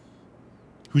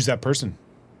 Who's that person?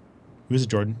 Who is it,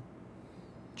 Jordan?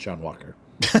 Sean Walker.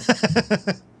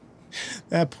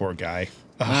 That poor guy.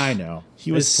 I know.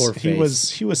 He was His poor face.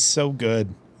 he was so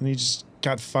good, and he just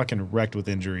got fucking wrecked with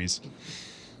injuries.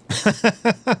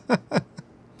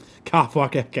 Cough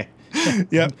walk. Okay.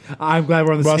 Yep. I'm glad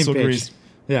we're on the Russell same page. agrees.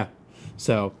 Yeah.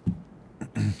 So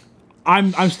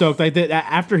I'm stoked. Like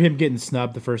after him getting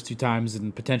snubbed the first two times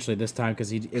and potentially this time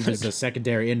because it was a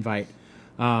secondary invite.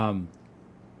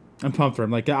 I'm pumped for him.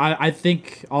 Like I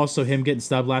think also him getting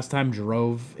snubbed last time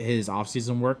drove his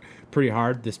offseason work pretty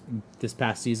hard this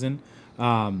past season.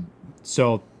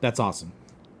 So that's awesome.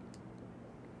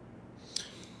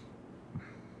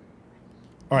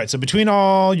 All right, so between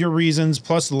all your reasons,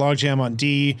 plus the logjam on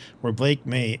D, where Blake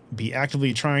may be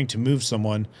actively trying to move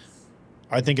someone,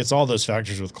 I think it's all those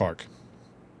factors with Clark.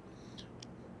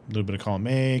 A little bit of column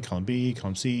A, column B,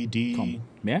 column C, D.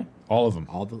 Yeah. All of them.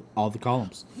 All the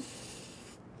columns.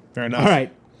 Fair enough. All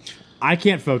right. I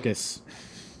can't focus.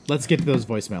 Let's get to those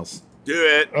voicemails. do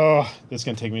it. Oh, that's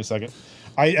going to take me a second.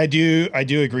 I do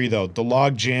agree, though. The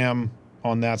log jam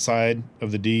on that side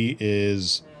of the D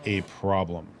is a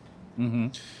problem. Mm-hmm.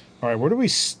 All right, where do we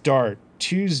start?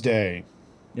 Tuesday.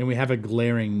 And we have a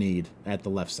glaring need at the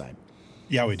left side.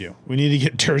 Yeah, we do. We need to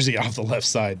get Jersey off the left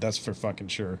side. That's for fucking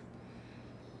sure.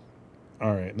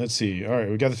 All right, let's see. All right,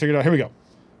 we got it figured out. Here we go.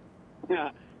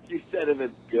 Yeah, you said if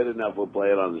it's good enough, we'll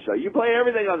play it on the show. You play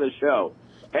everything on the show.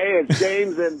 Hey, it's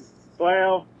James, and,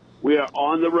 well, we are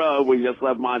on the road. We just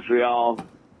left Montreal.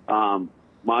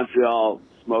 Montreal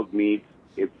smoked meat.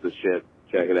 It's the shit.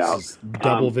 Check it out.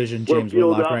 Double vision James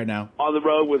Whitlock right now. On the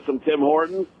road with some Tim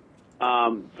Hortons.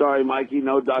 Sorry, Mikey,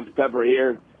 no Dr. Pepper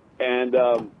here. And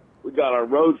we got our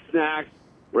road snacks.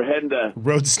 We're heading to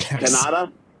Road snacks.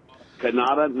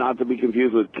 Canada, not to be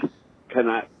confused with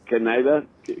Canada. I'm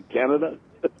trying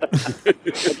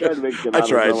to make Canada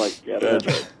sound like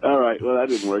Canada. All right, well, that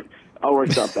didn't work. I'll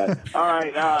workshop that. All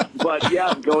right, but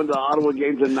yeah, going to the Ottawa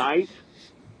game tonight.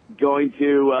 Going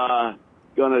to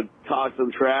talk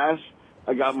some trash.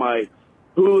 I got my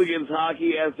Hooligans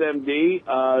Hockey SMD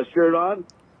shirt on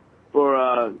for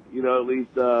at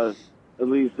least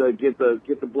get the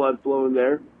blood flowing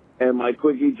there, and my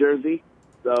Quickie jersey.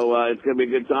 So it's gonna be a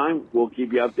good time. We'll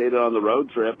keep you updated on the road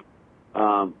trip.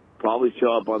 Probably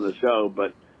show up on the show,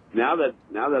 but now that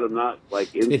I'm not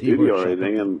like in studio or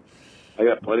anything, and I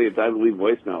got plenty of time to leave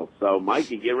voicemails. So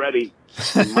Mikey, get ready.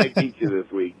 I might beat you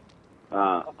this week.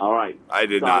 All right. I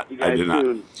did not.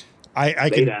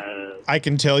 I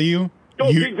can tell you.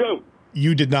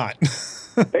 You did not.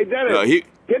 Hey Dennis,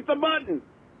 hit the button.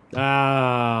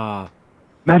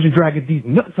 Imagine dragging these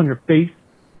nuts on your face.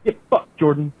 Get fucked,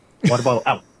 Jordan. Water bottle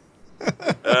out.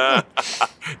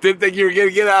 Didn't think you were going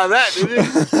to get out of that, did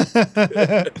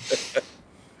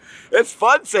you? It's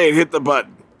fun saying hit the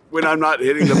button when I'm not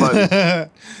hitting the button.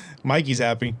 Mikey's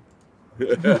happy.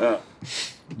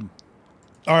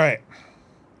 All right.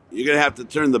 You're going to have to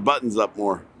turn the buttons up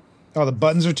more. Oh, the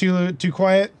buttons are too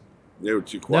quiet? They were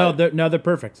too quiet. No, they're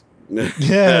perfect.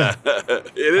 Yeah.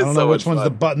 It is I don't know which ones the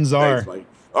buttons are. Thanks,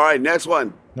 All right, next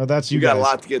one. No, that's you guys. got a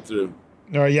lot to get through.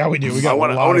 All right, yeah, we do. We got I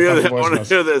want to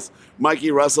hear this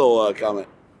Mikey Russell comment.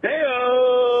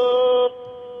 Hey-o,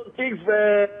 Kings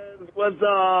fans, what's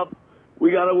up?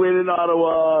 We got a win in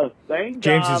Ottawa. Thank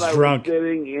James God is drunk. I was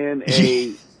sitting in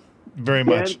a very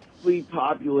much densely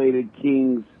populated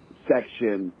Kings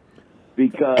section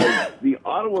because the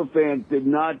Ottawa fans did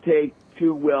not take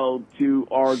too well to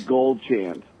our goal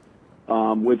chant.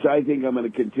 Which I think I'm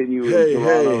going to continue in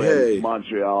Toronto and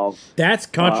Montreal. That's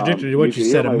contradictory to what you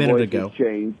said a minute ago.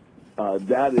 Changed.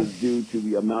 That is due to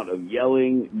the amount of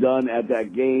yelling done at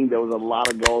that game. There was a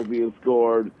lot of goals being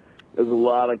scored. There's a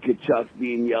lot of Kachucks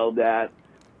being yelled at.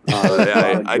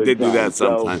 I did do that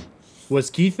sometime. Was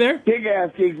Keith there?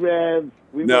 Kick-ass Kings, man.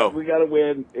 We got a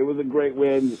win. It was a great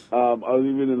win. I was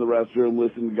even in the restroom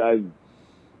listening to guys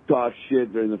talk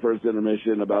shit during the first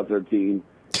intermission about their team.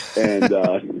 And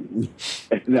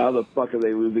now the fuck are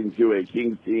they losing to a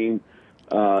Kings team?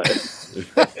 And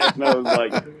I was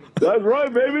like, that's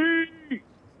right, baby!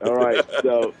 All right,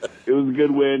 so it was a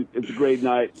good win. It's a great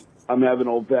night. I'm having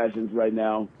old fashions right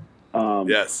now.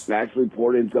 Yes. I actually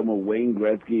poured in some of Wayne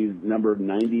Gretzky's number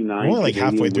 99. We're only like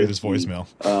halfway through this voicemail.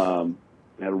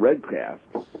 At a Red Craft.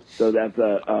 So that's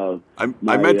I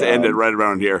meant to end it right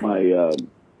around here. My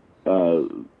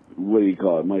what do you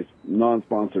call it? My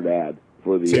non-sponsored ad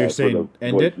for the, for the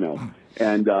voicemail.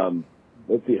 And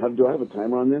let's see, do I have a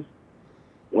timer on this?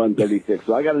 1:36.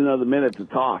 So I got another minute to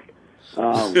talk. So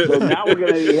now we're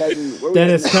going to be heading.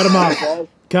 Dennis, cut him off.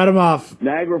 Cut him off.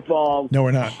 Niagara Falls. No,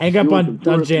 we're not. Hang up on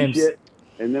James. Shit,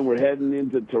 and then we're heading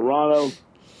into Toronto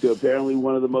to apparently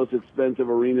one of the most expensive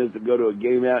arenas to go to a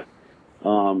game at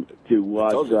to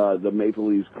watch the Maple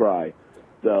Leafs cry.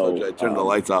 So I turned the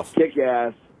lights off. Kick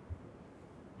ass.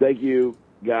 Thank you,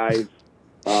 guys.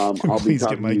 I'll be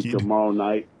talking to you tomorrow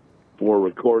night for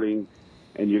recording,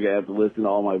 and you're going to have to listen to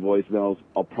all my voicemails.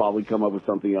 I'll probably come up with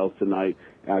something else tonight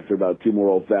after about 2 more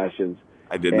old fashions.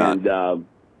 I did not.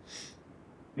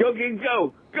 Go Kings,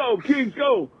 go! Go Kings,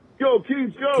 go! Go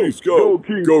Kings, go! Kings, go!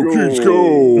 Go Kings,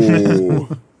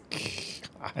 go!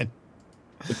 God.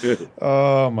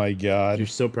 Oh my God! You're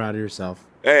so proud of yourself.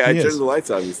 Hey, I turned the lights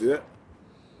on. You see that?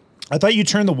 I thought you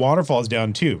turned the waterfalls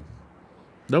down too.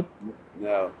 Nope.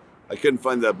 No, I couldn't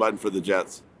find that button for the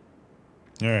Jets.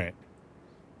 All right,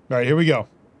 here we go.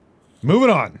 Moving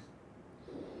on.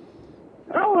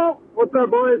 Hello, what's up,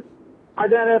 boys? Hi,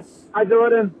 Dennis. Hi,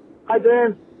 Jordan. Hi,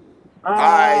 James.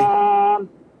 Hi.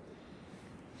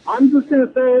 I'm just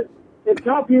gonna say it. If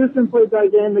Cal Peterson played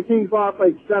that game, the Kings lost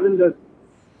like 7-5.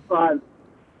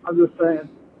 I'm just saying.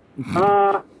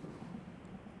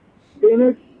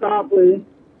 Phoenix Copley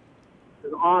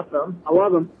is awesome. I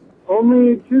love him.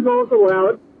 Only 2 goals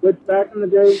allowed, which back in the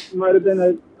day might have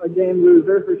been a game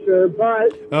loser for sure.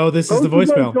 But this is the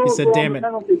voicemail. He said, "Damn it."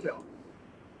 Penalty kill.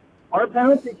 Our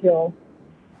penalty kill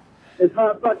is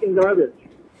hot fucking garbage.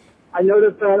 I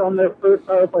noticed that on their first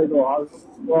power play goal.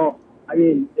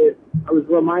 I was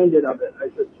reminded of it, I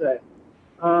should say.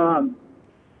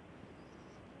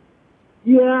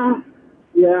 Yeah,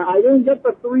 I didn't get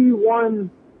the 3-1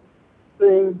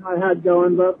 thing I had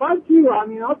going, but 5-2, I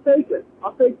mean, I'll take it.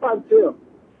 I'll take 5-2.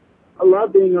 I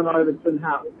love being on Arvidsson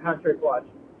hat-trick watch.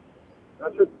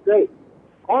 That's just great.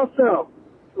 Also,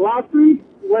 last week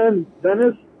when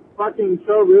Dennis fucking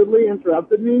so rudely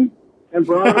interrupted me and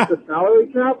brought up the salary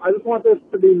cap, I just want this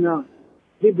to be known.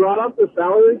 He brought up the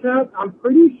salary cap. I'm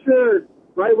pretty sure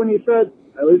right when he said,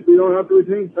 at least we don't have to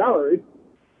retain salary,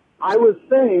 I was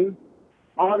saying,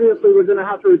 obviously we're going to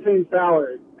have to retain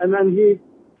salary. And then he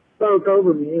spoke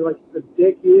over me like the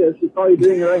dick he is. He's probably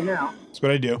doing it right now. That's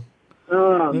what I do.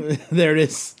 There it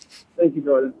is. Thank you,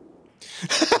 Jordan.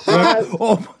 What else?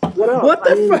 What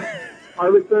the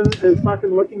Arvidsson is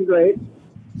fucking looking great.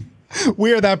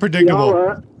 We are that predictable.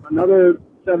 Fiala, another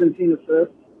 17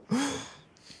 assists.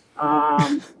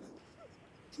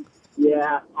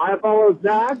 Yeah, I follow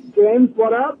Zach. James,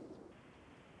 what up?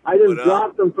 I just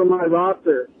dropped him from my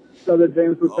roster so that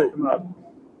James would pick him up.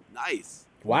 Nice.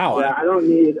 Wow. Yeah, I don't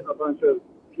need a bunch of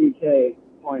PK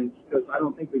points because I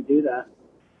don't think we do that.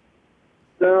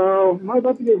 So, am I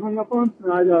about to get hung up on?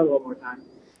 No, I got a little more time.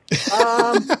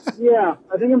 Yeah,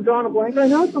 I think I'm drawing a blank right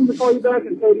now, so I'm going to call you back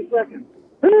in 30 seconds.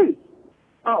 Peace!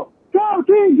 Oh, go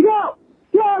Kings, go!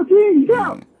 Go Kings,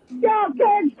 go! Go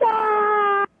Kings,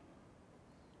 go!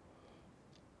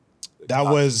 That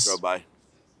was Go by.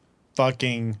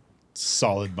 fucking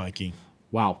solid, Mikey.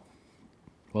 Wow.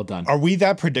 Well done. Are we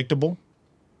that predictable?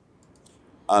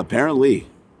 Apparently.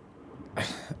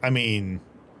 I mean,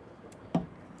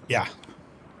 yeah.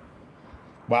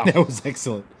 Wow. That was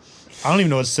excellent. I don't even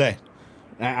know what to say.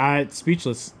 I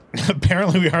speechless.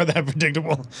 Apparently we are that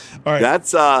predictable. All right.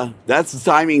 That's the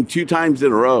timing 2 times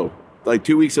in a row. Like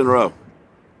 2 weeks in a row.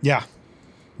 Yeah.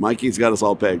 Mikey's got us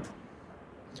all pegged.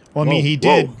 Well, I mean, he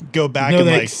did go back and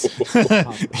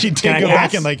he did go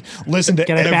back and listen to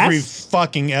every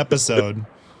fucking episode.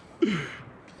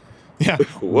 Yeah.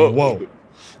 Whoa.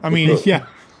 I mean, yeah.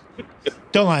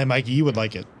 Don't lie, Mikey. You would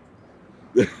like it.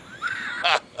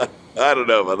 I don't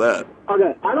know about that.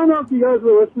 Okay, I don't know if you guys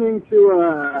were listening to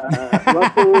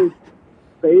Russell's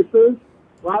Faces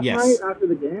last night after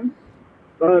the game,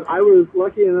 but I was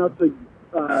lucky enough to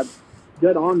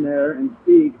get on there and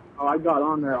speak. Oh, I got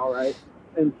on there all right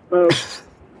and spoke.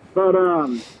 But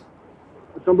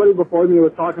somebody before me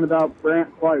was talking about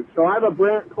Brandt Clark. So I have a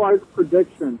Brandt Clark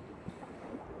prediction.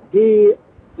 He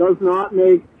does not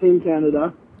make Team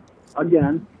Canada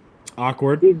again.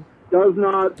 Awkward. He does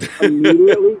not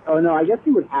immediately. Oh no, I guess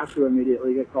he would have to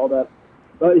immediately get called up,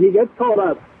 but he gets called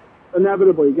up.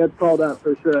 Inevitably, he gets called up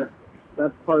for sure.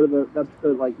 That's part of the. That's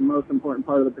the most important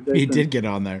part of the prediction. He did get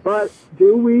on there. But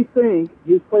do we think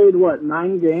he's played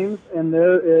 9 games and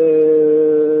there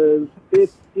is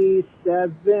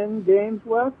 57 games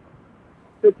left?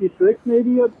 56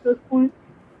 maybe at this point.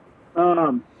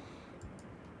 Or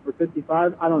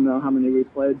 55. I don't know how many we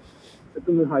played. It's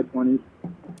in the high 20s.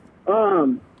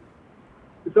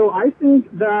 So I think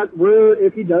that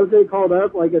if he does get called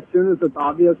up, as soon as it's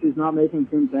obvious he's not making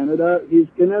Team Canada, he's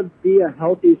going to be a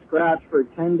healthy scratch for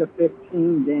 10 to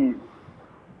 15 games.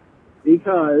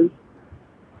 Because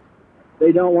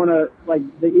they don't want to,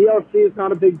 the ELC is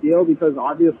not a big deal because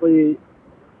obviously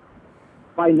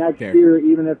by next year,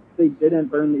 even if they didn't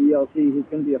burn the ELC, he's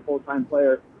going to be a full-time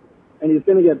player. And he's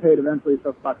going to get paid eventually,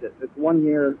 so fuck it. It's 1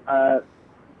 year,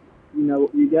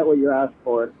 you get what you ask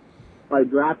for by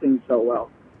drafting so well.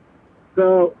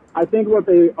 So I think what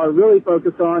they are really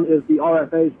focused on is the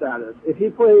RFA status. If he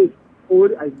plays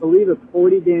 40, I believe it's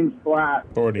 40 games flat.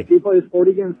 40. If he plays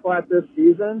 40 games flat this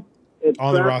season, it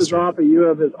On the scratches roster. off a year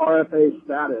of his RFA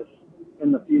status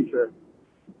in the future.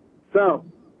 So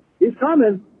he's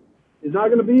coming. He's not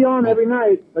going to be on every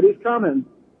night, but he's coming.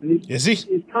 And Is he?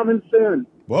 He's coming soon.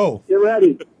 Whoa. Get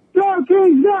ready. Go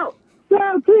Kings, go!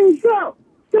 Go Kings, go!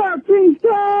 Go Kings,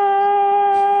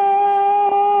 go!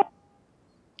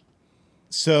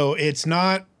 So it's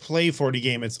not play 40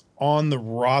 game, it's on the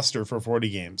roster for 40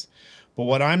 games. But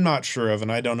what I'm not sure of,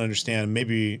 and I don't understand,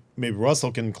 maybe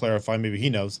Russell can clarify, maybe he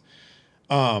knows.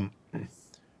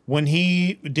 When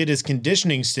he did his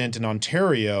conditioning stint in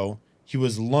Ontario, he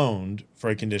was loaned for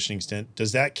a conditioning stint.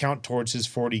 Does that count towards his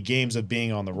 40 games of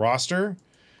being on the roster?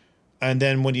 And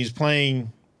then when he's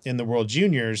playing in the World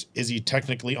Juniors, is he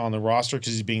technically on the roster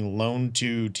because he's being loaned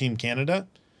to Team Canada?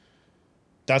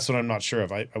 That's what I'm not sure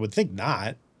of. I would think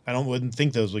not. Wouldn't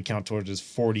think those would count towards his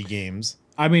 40 games.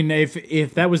 I mean,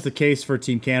 if that was the case for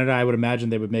Team Canada, I would imagine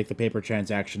they would make the paper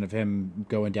transaction of him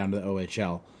going down to the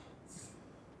OHL.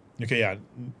 Okay, yeah.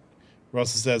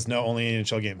 Russell says no, only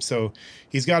NHL games. So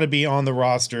he's got to be on the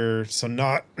roster. So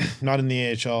not in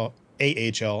the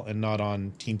AHL, and not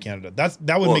on Team Canada.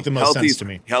 That would make the most sense to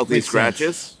me. Healthy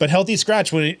scratches, but healthy scratch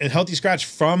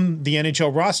from the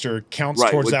NHL roster counts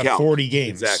towards that 40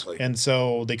 games. Exactly. And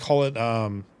so they call it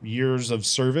years of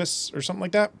service or something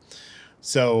like that.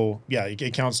 So yeah,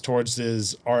 it counts towards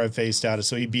his RFA status.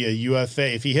 So he'd be a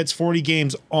UFA if he hits 40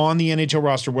 games on the NHL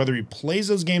roster, whether he plays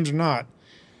those games or not.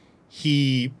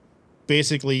 He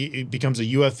basically becomes a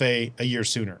UFA a year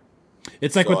sooner.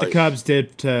 It's like what the Cubs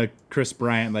did to Chris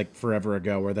Bryant like forever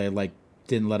ago, where they like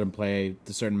didn't let him play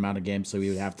a certain amount of games, so he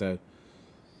would have to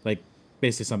like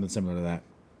basically something similar to that.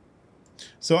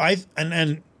 So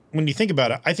and when you think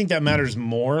about it, I think that matters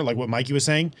more, like what Mikey was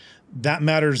saying, that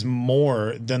matters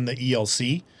more than the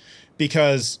ELC.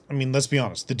 Because, I mean, let's be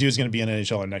honest, the dude's going to be an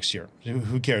NHLer next year.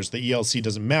 Who cares? The ELC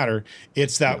doesn't matter.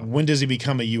 It's that when does he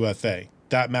become a UFA?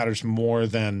 That matters more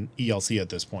than ELC at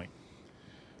this point.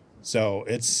 So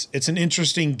it's an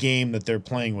interesting game that they're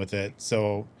playing with it.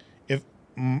 So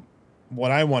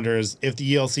what I wonder is if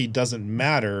the ELC doesn't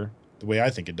matter the way I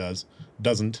think it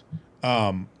doesn't,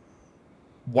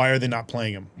 why are they not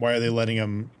playing him? Why are they letting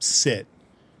him sit?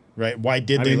 Right? Why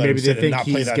did they let him sit and not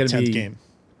play that 10th game?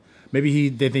 Maybe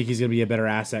they think he's going to be a better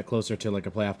asset closer to like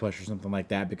a playoff push or something like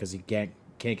that because he can't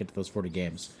get to those 40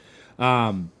 games.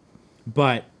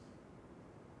 But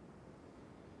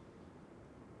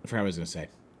I forgot what I was going to say.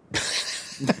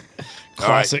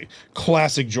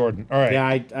 Classic Jordan. All right. Yeah,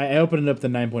 I opened up the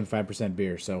 9.5%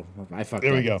 beer, so I fucked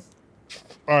There up. we go.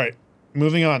 All right.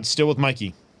 Moving on. Still with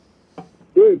Mikey.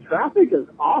 Dude, traffic is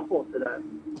awful today.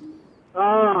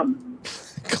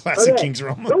 Classic Kings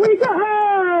Realm. The week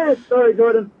ahead! Sorry,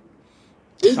 Jordan.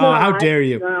 How dare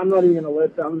you? Nah, I'm not even going to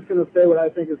list it. I'm just going to say what I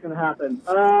think is going to happen.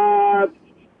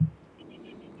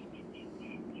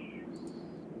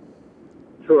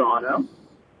 Toronto,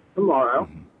 tomorrow.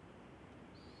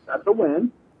 That's a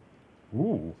win.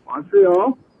 Ooh.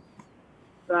 Montreal,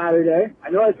 Saturday. I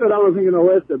know I said I wasn't going to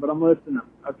list it, but I'm listing them.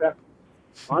 Okay.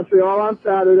 Montreal on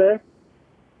Saturday.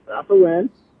 That's a win.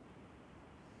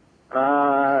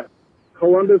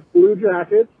 Columbus Blue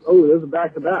Jackets. Oh, there's a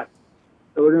back-to-back.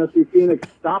 So we're going to see Phoenix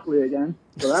Stopley again.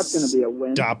 So that's going to be a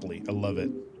win. Stopley. I love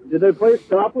it. Did they play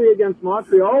Stopley against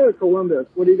Montreal or Columbus?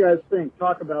 What do you guys think?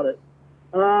 Talk about it.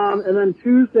 And then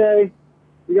Tuesday,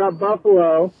 we got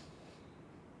Buffalo.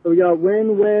 So we got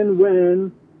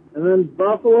win. And then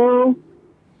Buffalo,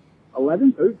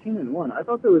 11-13-1. I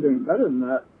thought they were doing better than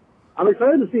that. I'm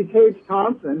excited to see Tage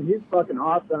Thompson. He's fucking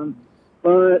awesome.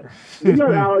 But we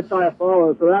got Alex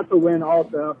Iafallo, so that's a win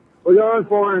also. We're going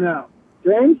 4-0.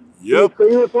 James? Can you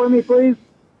screen it for me, please?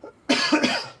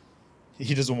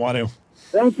 He doesn't want to.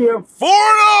 Thank you. 4-0!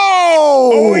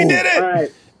 Oh, he did it! All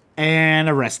right. And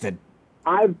arrested.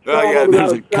 I've traveled about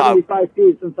 75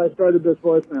 feet since I started this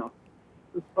voicemail.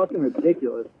 It's fucking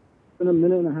ridiculous. It's been a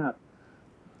minute and a half.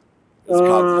 This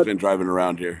cop has been driving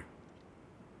around here.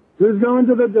 Who's going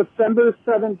to the December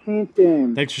 17th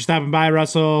game? Thanks for stopping by,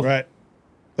 Russell. Right.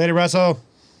 Later, Russell.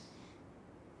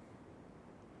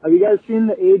 Have you guys seen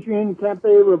the Adrian Kempe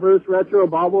reverse retro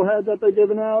bobblehead that they're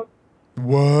giving out?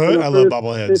 What? I love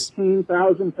bobbleheads.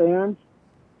 15,000 fans.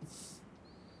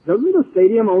 Doesn't the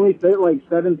stadium only fit like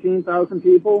 17,000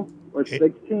 people? Or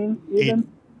 16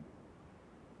 even?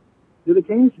 Do the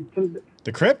Kings...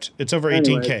 The Crypt? It's over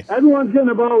Anyways, 18K. Everyone's getting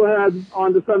a bobblehead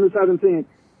on December 17th.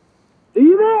 See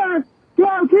you there!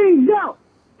 Go Kings, go!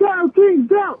 Go Kings,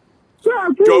 go!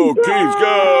 Go Kings, Go Kings,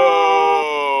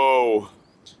 go!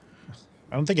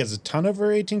 I don't think it's a ton over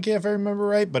 18K if I remember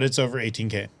right, but it's over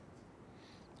 18K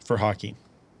for hockey.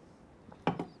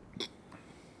 All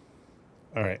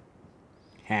right.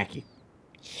 Hacky.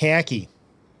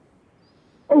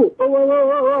 Oh,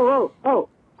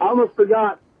 I almost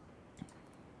forgot.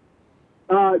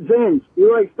 James,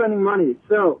 you like spending money.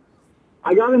 So,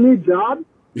 I got a new job,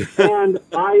 and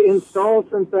I install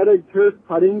synthetic turf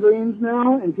putting greens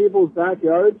now in people's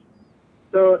backyards.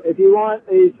 So, if you want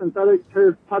a synthetic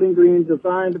turf putting green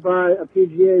designed by a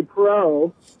PGA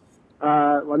pro,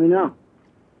 let me know.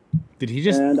 Did he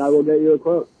just... And I will get you a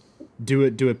quote. Do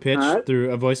a pitch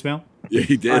through a voicemail? Yeah,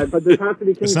 he did. All right, but there has to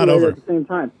be Kings not over. at the same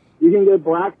time. You can get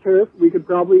black turf. We could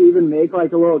probably even make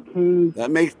like a little Kings that's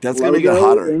gonna make it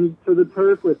hotter into the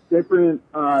turf with different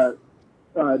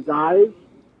dyes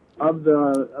of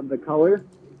the color,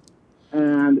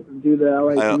 and do the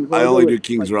LA Kings logo. I only do with,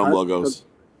 Kings like, Realm cut, logos. So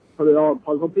put it all in a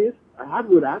puzzle piece. That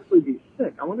would actually be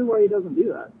sick. I wonder why he doesn't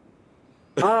do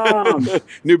that.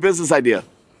 New business idea.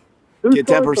 Who Get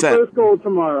scores 10%. the first goal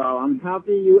tomorrow? I'm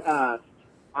happy you asked.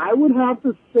 I would have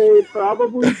to say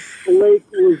probably Blake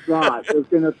Lizotte is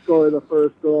going to score the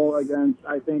first goal against,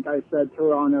 I think I said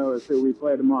Toronto is who we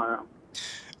play tomorrow.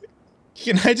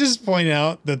 Can I just point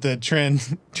out that the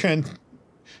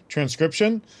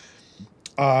transcription,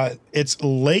 it's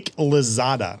Lake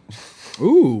Lizada.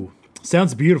 Ooh,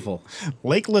 sounds beautiful.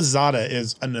 Lake Lizada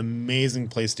is an amazing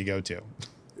place to go to.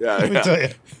 Yeah, Let me tell you.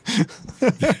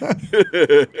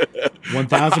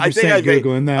 1,000%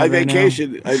 Googling that. I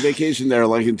vacationed there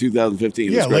like in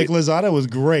 2015. Yeah, Lake Lizada was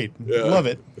great. Yeah. Love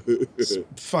it. It's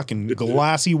fucking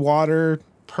glassy water,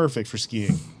 perfect for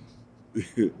skiing.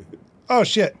 Oh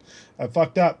shit! I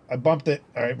fucked up. I bumped it.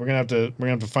 All right, we're gonna have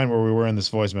to find where we were in this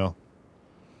voicemail.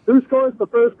 Who scores the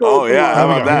first goal? Oh yeah, how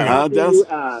about that, huh, Dennis?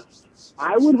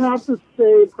 I would have to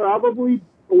say probably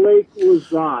Blake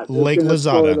Lizotte. Lake is gonna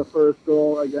Lizada. score the first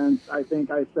goal against, I think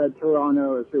I said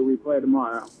Toronto is who we play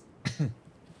tomorrow.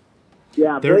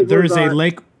 Yeah, there's a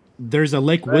Lake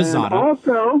Wizada.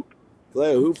 Also,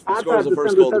 who at scores that the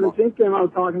first December goal? 17th game I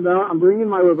was talking about, I'm bringing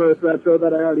my reverse retro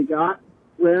that I already got,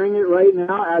 wearing it right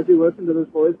now as you listen to this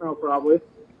voicemail probably,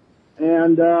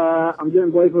 and I'm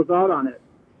getting Blake Lizotte on it.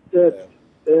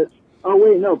 It's. Oh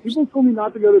wait, no. People told me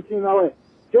not to go to Team LA.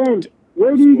 James,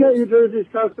 where do you get your jerseys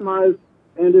customized,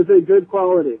 and is it good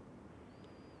quality?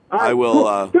 I will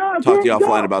talk to you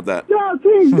offline about that. Go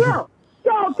Kings, go!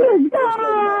 Go Kings,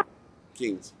 go!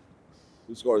 Kings.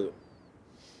 Who scores it?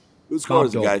 Who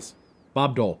scores it, guys?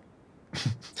 Bob Dole.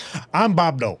 I'm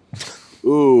Bob Dole.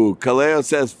 Ooh, Kaleo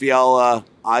says Fiala.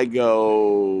 I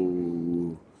go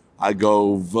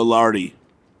Velarde.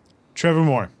 Trevor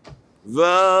Moore.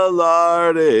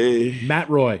 Velarde. Matt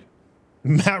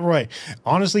Roy.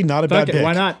 Honestly, not a bad pick.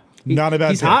 Why not? Not a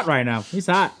bad He's pick. hot right now. He's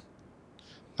hot.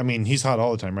 I mean, he's hot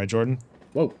all the time, right, Jordan?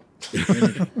 Whoa.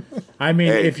 I mean,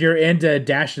 Hey. if you're into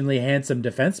dashingly handsome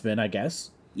defensemen, I guess.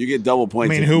 You get double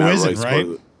points. I mean, if who Matt isn't, Roy right?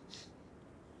 scores it.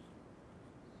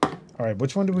 All right,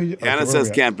 which one do we... Anna where says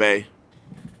are we at? Campe.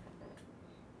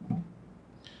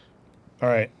 All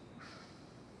right.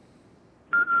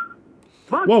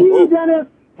 Fuck Whoa. you, Dennis!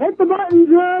 Hit the button,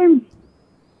 James!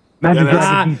 Imagine Dennis.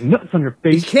 dragging these nuts on your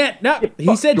He face. can't. No, he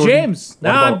fuck, said Jordan. James.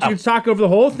 What No, about you talk over the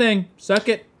whole thing. Suck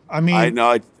it. I mean... I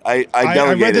know. I I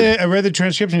delegated. read the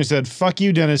transcription. It said, fuck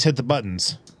you, Dennis, hit the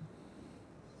buttons.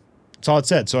 That's all it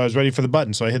said. So I was ready for the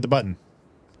button, so I hit the button.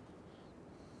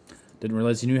 Didn't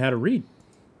realize you knew how to read.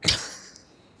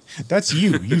 That's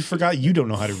you. You forgot you don't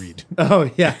know how to read. Oh,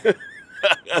 yeah.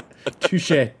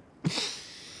 Touche.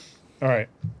 All right.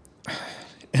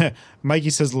 Mikey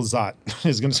says Lizotte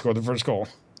is going to score the first goal.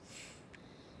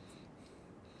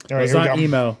 All right, It's here we not go.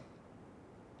 emo.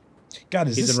 God,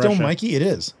 is He's this in still Russia. Mikey? It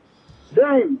is.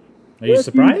 James! Are you if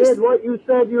surprised? you did what you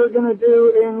said you were going to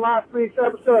do in last week's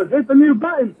episode, hit the new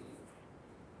button!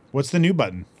 What's the new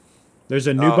button? There's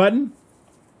a new button?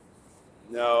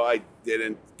 No, I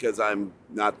didn't because I'm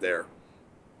not there.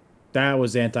 That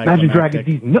was Imagine anticlimactic. dragging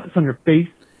these nuts on your face.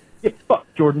 Get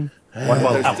fucked, Jordan. What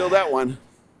about There's out? still that one.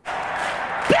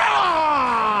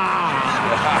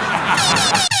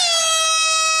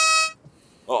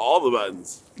 Oh, all the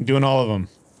buttons. Doing all of them.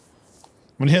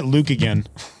 I'm going to hit Luke again.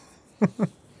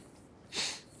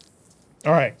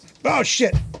 All right. Oh,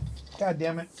 shit. God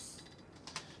damn it.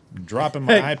 I'm dropping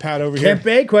my Hey, iPad over here.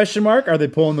 Kempe, question mark. Are they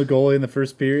pulling the goalie in the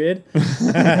first period?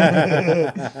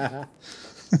 That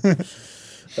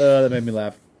made me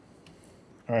laugh.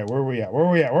 All right, where are we at? Where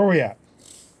are we at? Where are we at?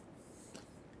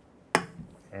 All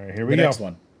right, here we The go. next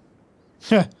one.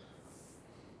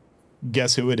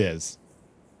 Guess who it is?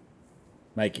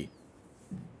 Mikey.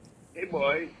 Hey,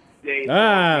 boys. Dave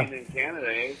in Canada,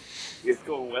 eh? It's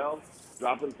going well.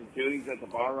 Dropping some tunings at the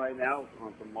bar right now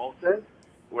on some Molson.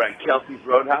 We're at Kelsey's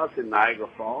Roadhouse in Niagara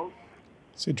Falls.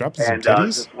 So you dropped some And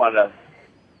titties? just want to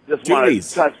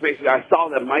Titties. touch base. I saw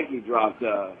that Mikey dropped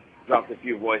a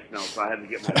few voicemails, so I had to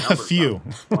get my numbers. A few.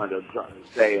 Wanted to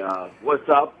say what's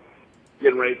up.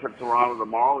 Getting ready for Toronto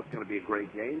tomorrow. It's going to be a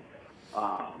great game.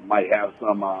 Might have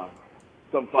some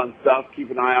fun stuff.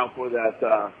 Keep an eye out for that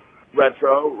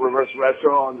reverse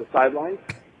retro on the sidelines.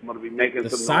 I'm going to be making The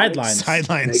some sidelines.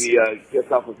 Sidelines. Maybe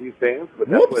get up with these fans, but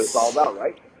that's what it's all about,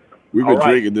 right? We've been All right.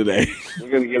 drinking today. We're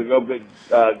going to go big,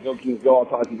 go Kings go. I'll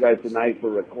talk to you guys tonight for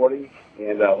recording,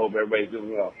 and hope everybody's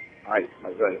doing well. All right,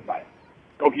 my friend, bye.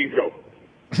 Go Kings go.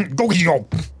 Go, go.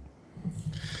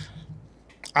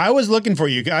 I was looking for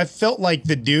you. I felt like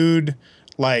the dude,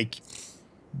 like,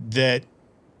 that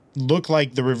looked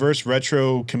like the reverse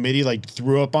retro committee, like,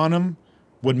 threw up on him,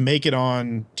 would make it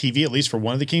on TV, at least for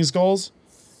one of the Kings goals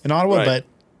in Ottawa, Right. but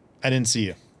I didn't see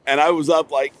you. And I was up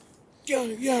like,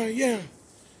 yeah.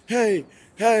 Hey.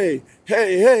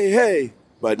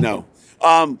 But no.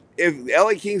 If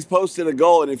LA Kings posted a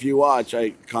goal, and if you watch,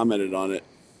 I commented on it.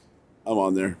 I'm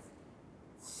on there.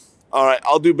 All right,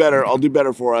 I'll do better. I'll do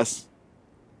better for us.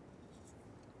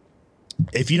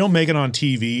 If you don't make it on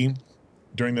TV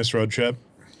during this road trip,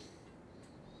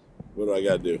 what do I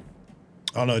got to do?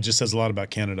 Oh no, it just says a lot about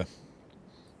Canada.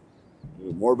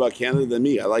 More about Canada than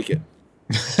me. I like it.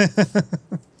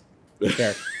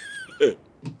 Fair.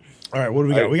 All right, what do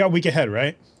we got? We got week ahead,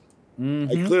 right?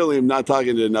 I clearly am not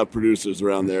talking to enough producers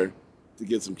around there to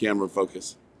get some camera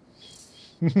focus.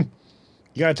 You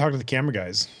got to talk to the camera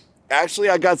guys. Actually,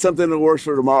 I got something that works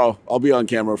for tomorrow. I'll be on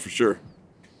camera for sure.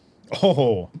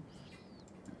 Oh,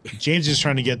 James is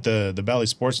trying to get the Bally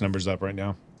Sports numbers up right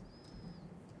now.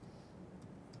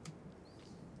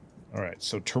 All right,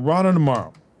 so Toronto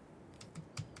tomorrow.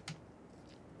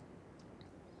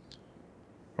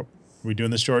 Oh, are we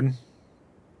doing this, Jordan?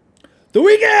 The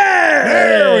weekend.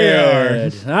 There we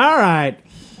are. All right.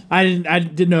 I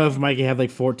didn't know if Mikey had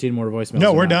like 14 more voicemails.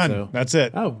 No, or we're not, done. so. That's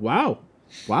it. Oh, wow.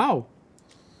 All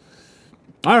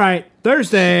right.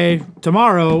 Thursday,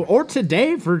 tomorrow, or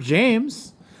today for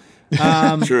James.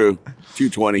 True.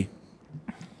 2:20.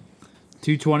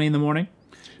 2:20 in the morning.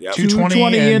 Yep.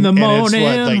 220 in the and morning.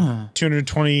 it's what, like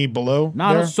 220 below?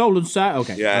 Not there? a soul inside.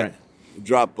 Okay. Yeah. All right.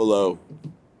 Drop below.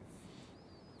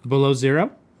 Below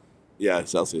zero? Yeah,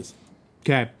 Celsius.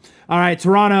 Okay. All right.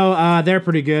 Toronto, they're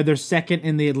pretty good. They're second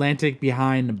in the Atlantic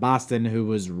behind Boston, who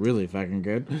was really fucking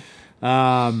good.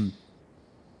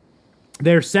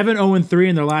 They're 7-0-3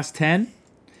 in their last 10.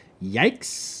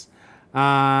 Yikes.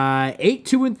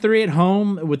 8-2-3 at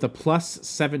home with a plus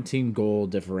 17 goal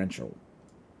differential.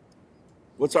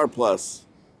 What's our plus?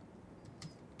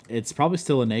 It's probably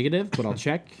still a negative, but I'll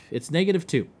check. It's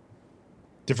 -2.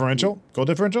 Differential? Goal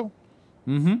differential?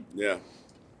 Mm-hmm. Yeah.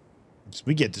 So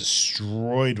we get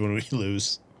destroyed when we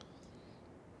lose.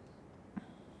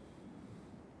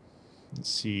 Let's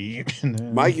see.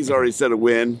 Mikey's already said a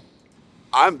win.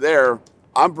 I'm there.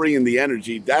 I'm bringing the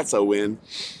energy. That's a win.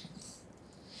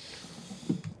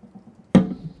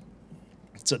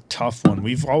 It's a tough one.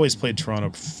 We've always played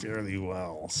Toronto fairly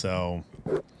well, so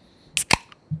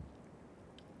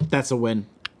That's a win.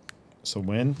 it's a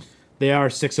win. They are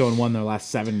 6-0-1 their last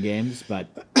 7 games, but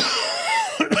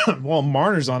Well,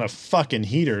 Marner's on a fucking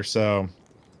heater, so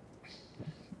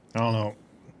I don't know.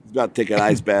 He's about to take an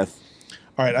ice bath.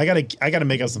 All right, I gotta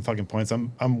make up some fucking points.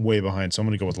 I'm way behind, so I'm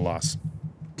gonna go with a loss.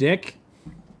 Dick.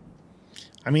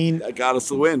 I mean, That got us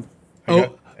the win. I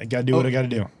gotta do what I gotta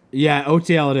do. Yeah,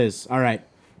 OTL it is. All right.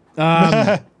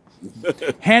 Hannah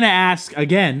asks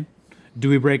again, do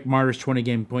we break Martyr's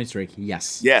 20-game point streak?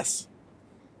 Yes. Yes.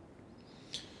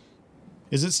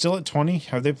 Is it still at 20?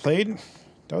 Have they played?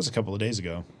 That was a couple of days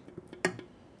ago.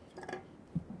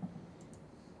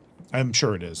 I'm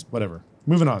sure it is. Whatever.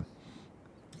 Moving on.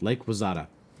 Lake Wazada.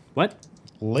 What?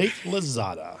 Lake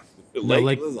Lazada. Lake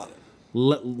Lake- Lozada.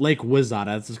 Lake Wazada.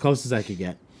 That's as close as I could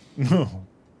get.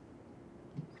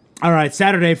 All right,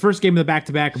 Saturday, first game of the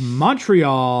back-to-back,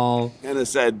 Montreal. Hannah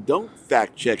said, "Don't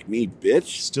fact check me,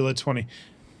 bitch." Still at 20.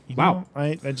 You Wow.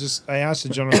 know, I asked a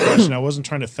general question. I wasn't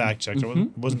trying to fact check. I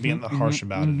wasn't being harsh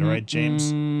about it. All right,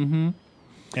 James. Mm-hmm.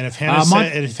 And if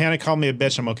Hannah called me a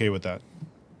bitch, I'm okay with that.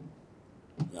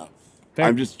 No.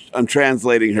 Fair. I'm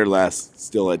translating her last.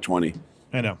 Still at 20.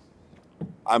 I know.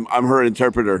 I'm her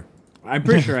interpreter. I'm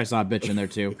pretty sure I saw a bitch in there,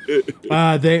 too.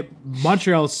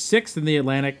 Montreal's 6th in the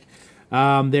Atlantic.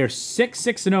 They're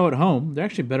 6-6-0 at home. They're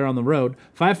actually better on the road.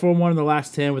 5-4-1 in the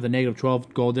last 10 with a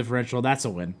 -12 goal differential. That's a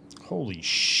win. Holy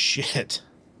shit.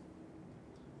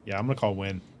 Yeah, I'm going to call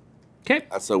win. Okay.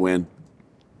 That's a win.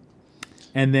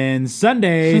 And then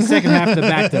Sunday, second half of the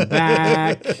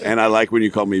back-to-back. And I like when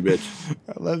you call me bitch.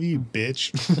 I love you,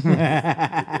 bitch.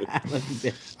 Love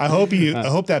you, bitch. I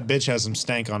hope that bitch has some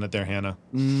stank on it there, Hannah.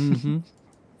 Mm-hmm.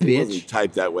 It wasn't Bitch.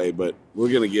 typed that way, but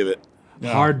we're gonna give it.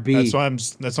 Yeah, Hard B. That's why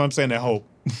I'm saying I hope.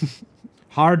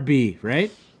 Hard B,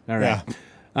 right? All right.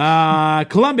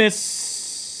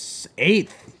 Columbus,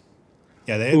 8th.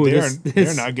 Yeah, Ooh,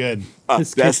 they're not good.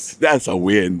 That's a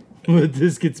win.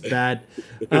 This gets bad.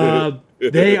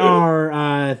 They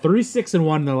are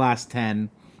 3-6-1 in the last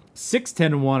 10,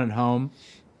 6-10-1 at home.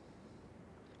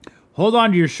 Hold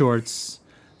on to your shorts.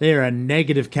 They are a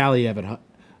negative Kaliev at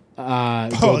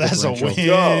home. That's a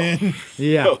win.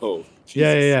 Yeah. Oh,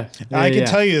 Yeah. I can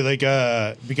tell you,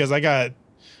 because I got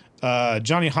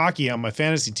Johnny Hockey on my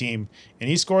fantasy team, and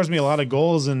he scores me a lot of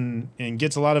goals and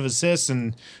gets a lot of assists,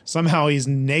 and somehow he's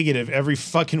negative every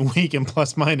fucking week in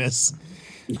plus minus.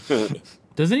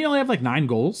 Doesn't he only have like 9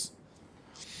 goals?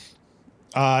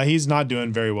 He's not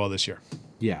doing very well this year.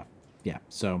 Yeah.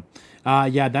 So,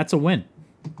 that's a win.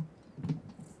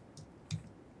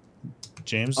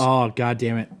 James. Oh, god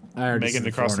damn it. I already Making see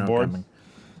it across the 4-0 board. coming.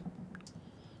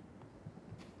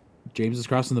 James is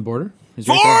crossing the border? He's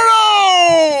 4-0!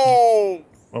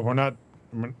 Well, we're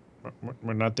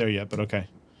not there yet, but okay.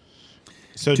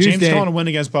 So Tuesday. James calling a win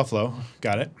against Buffalo.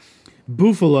 Got it.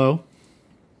 Buffalo.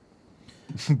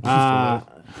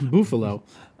 Buffalo.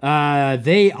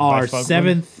 They are Buffalo.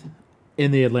 7th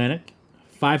in the Atlantic.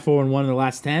 5-4-1 in the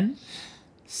last 10.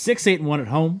 6-8-1 at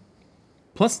home.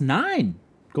 Plus 9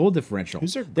 goal differential.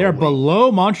 Who's their They're goalie? below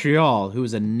Montreal, who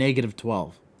is a negative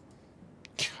 12.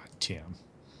 God damn.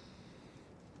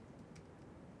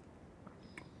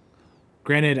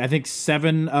 Granted, I think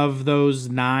 7 of those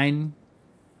 9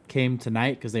 came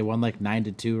tonight because they won like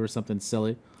 9-2 or something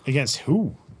silly. Against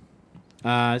who?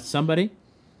 Somebody.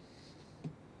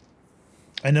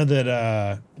 I know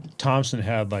that Thompson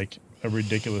had like a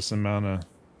ridiculous amount of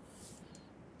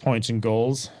points and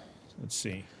goals. Let's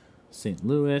see. St.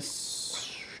 Louis.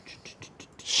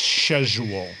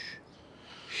 Schedule.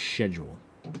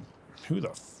 Who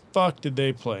the fuck did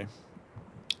they play?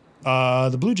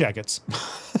 The Blue Jackets.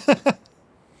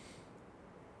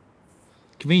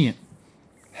 Convenient.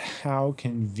 How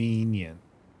convenient.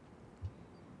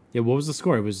 Yeah, what was the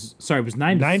score? It was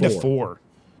 9-4. 9-4.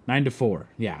 9-4.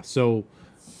 Yeah. So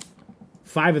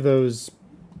 5 of those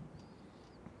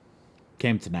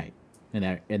came tonight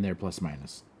in their plus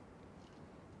minus.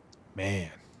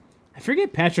 Man. I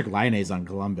forget Patrick Laine's on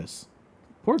Columbus.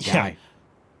 Poor guy. Yeah.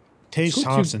 Tage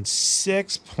Thompson,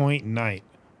 6.9.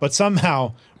 But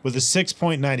somehow, with a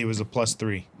 6.9, he was a plus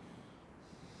 3.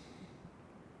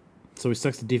 So he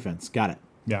sucks the defense. Got it.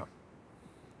 Yeah.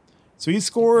 So he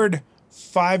scored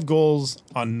 5 goals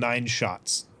on 9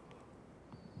 shots.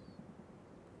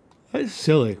 That's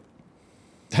silly.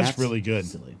 That's really good.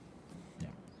 Silly. Yeah.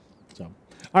 So,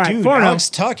 all right. Dude, 4-0. Alex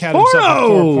Tuck had himself a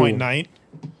 4-point night.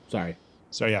 Sorry.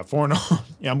 So, yeah, 4-0.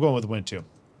 Yeah, I'm going with the win, too.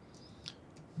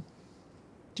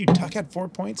 Dude, Tuck had 4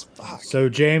 points? Fuck. So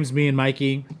James, me, and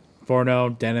Mikey,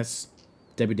 4-0. Dennis,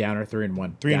 Debbie Downer,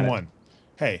 3-1. 3-1.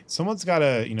 Hey, someone's got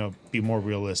to, be more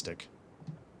realistic.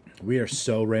 We are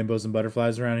so rainbows and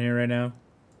butterflies around here right now.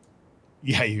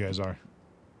 Yeah, you guys are.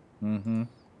 Mm-hmm.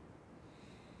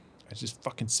 I just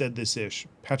fucking said this ish.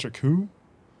 Patrick who?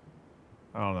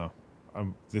 I don't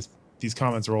know. These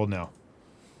comments are old now.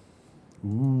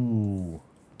 Ooh.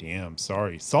 Damn,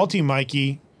 sorry. Salty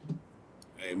Mikey.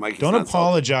 Hey, Mikey's Don't not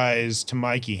apologize to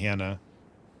Mikey, Hannah.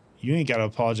 You ain't got to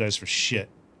apologize for shit.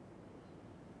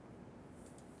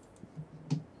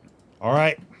 All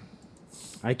right.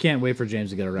 I can't wait for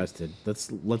James to get arrested.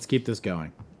 Let's keep this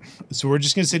going. So we're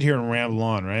just going to sit here and ramble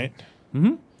on, right?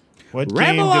 Mm-hmm. What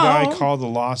Ramble game did I on. call the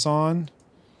loss on?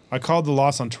 I called the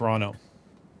loss on Toronto.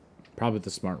 Probably the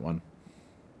smart one.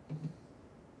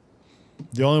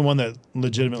 The only one that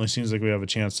legitimately seems like we have a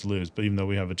chance to lose, but even though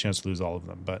we have a chance to lose all of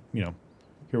them. But,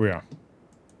 here we are.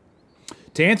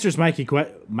 To answer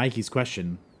Mikey's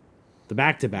question, the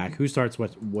back-to-back, who starts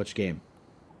which game?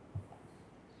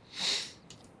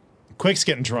 Quick's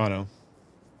getting Toronto.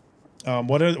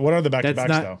 What are the back-to-backs,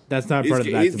 though? That's not part of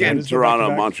the back-to-back. He's getting Toronto,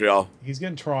 back-to-back? Montreal. He's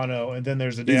getting Toronto, and then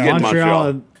there's a day He's off. getting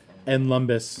Montreal. and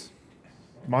Lumbus.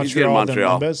 He's getting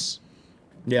Montreal. Then Lumbus.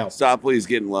 Yeah. Stopley's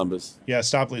getting Lumbus. Yeah,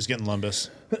 Stopley's getting Lumbus.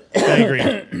 I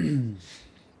agree.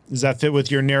 Does that fit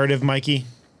with your narrative, Mikey?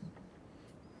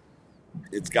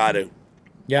 It's got to.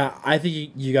 Yeah, I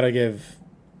think you got to give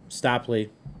Stopley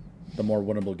the more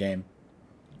winnable game.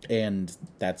 And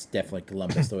that's definitely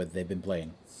Columbus, the way they've been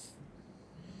playing.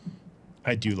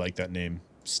 I do like that name,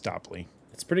 Stopley.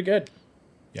 It's pretty good.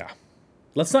 Yeah.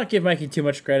 Let's not give Mikey too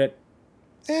much credit.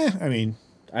 I mean,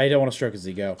 I don't want to stroke his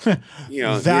ego. He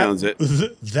owns it.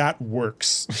 That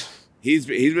works. He's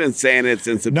been saying it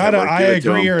since September. Not I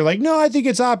agree or like, no, I think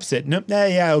it's opposite. Nope.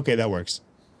 Yeah, okay, that works.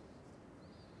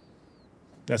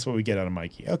 That's what we get out of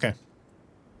Mikey. Okay.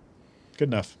 Good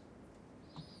enough.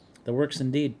 That works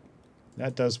indeed.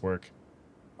 That does work.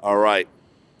 All right.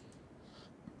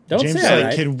 Don't James, say all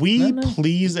right. Can we No.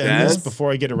 please end Yes. this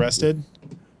before I get arrested?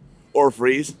 Or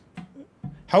freeze.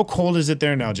 How cold is it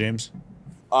there now, James?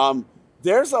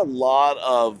 There's a lot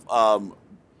of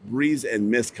breeze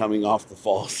and mist coming off the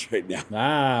falls right now.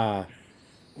 Ah.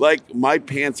 Like, my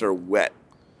pants are wet.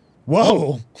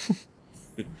 Whoa.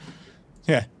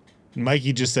 Yeah.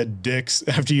 Mikey just said dicks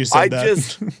after you said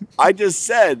that. I just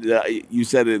said you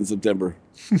said it in September.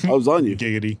 I was on you.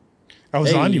 Giggity. I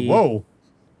was on you. Whoa.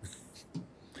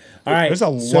 All right. There's a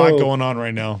lot going on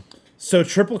right now. So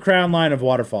Triple Crown line of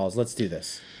waterfalls. Let's do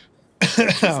this.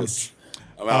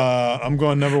 I'm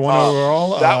going number 1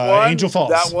 overall. That one. Angel Falls.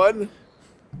 That one.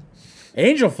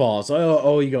 Angel Falls.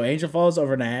 Oh, you go Angel Falls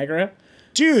over Niagara.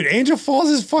 Dude, Angel Falls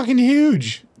is fucking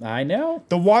huge. I know.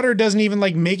 The water doesn't even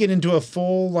like make it into a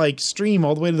full like stream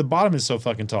all the way to the bottom. Is so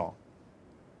fucking tall.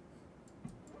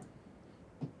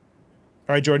 All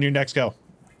right, Jordan, your next go.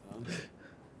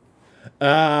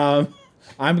 I'm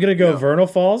gonna go Vernal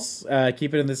Falls.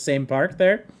 Keep it in the same park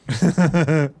there.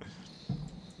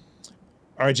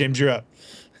 All right, James, you're up.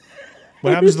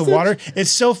 What happens to the water?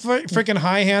 It's so freaking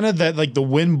high, Hannah, that like the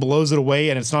wind blows it away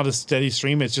and it's not a steady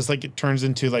stream. It's just like it turns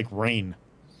into like rain.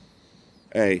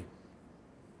 Hey,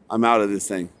 I'm out of this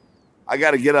thing. I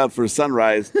got to get up for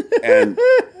sunrise, and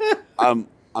I'm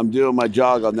doing my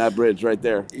jog on that bridge right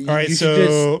there. All right,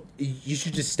 so you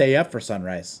should just stay up for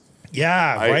sunrise.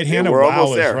 Yeah, right, Hannah. We're Wow,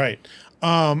 almost is there. right.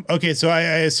 Okay, so I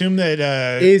assume that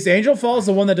Is Angel Falls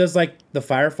the one that does like the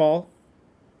firefall?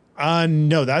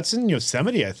 No, that's in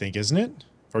Yosemite, I think, isn't it?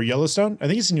 Or Yellowstone? I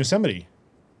think it's in Yosemite.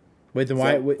 Wait, then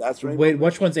why? Wait,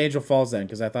 which one's Angel Falls then?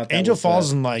 Because I thought that Angel was,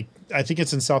 Falls in I think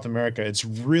it's in South America. It's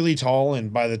really tall,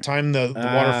 and by the time the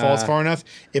water falls far enough,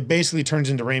 it basically turns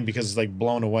into rain because it's like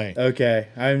blown away. Okay,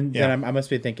 I must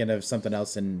be thinking of something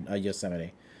else in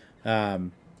Yosemite. That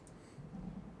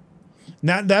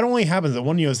only happens. The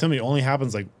one in Yosemite only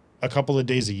happens like a couple of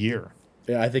days a year.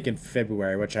 Yeah, I think in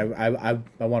February, which I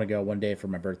want to go one day for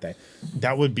my birthday.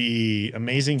 That would be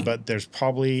amazing, but there's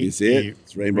probably You see it?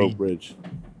 It's Rainbow Bridge.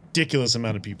 Ridiculous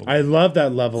amount of people. I love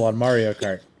that level on Mario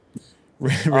Kart.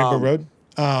 Rainbow Road.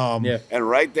 Yeah. And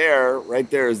right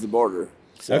there is the border.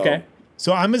 So, Okay.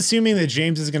 So I'm assuming that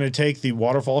James is going to take the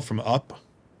waterfall from Up,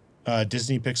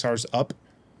 Disney Pixar's Up.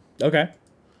 Okay.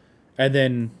 And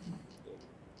then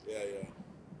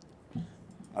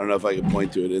I don't know if I can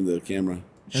point to it in the camera.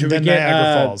 And then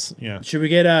Niagara Falls. Yeah. Should we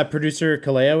get producer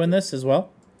Kaleo in this as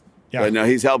well? Yeah. But no,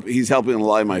 he's helping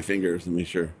align my fingers to make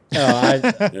sure.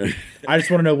 I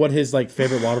just want to know what his like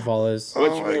favorite waterfall is.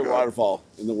 What's your favorite waterfall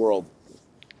in the world?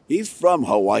 He's from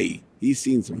Hawaii. He's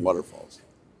seen some waterfalls.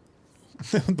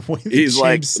 The way that He's James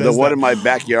like says the one that. in my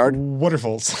backyard.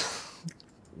 Waterfalls.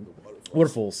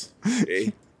 Waterfalls.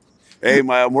 Hey,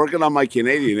 I'm working on my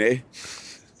Canadian.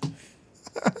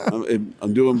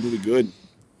 I'm doing pretty good.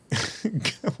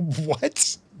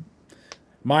 What?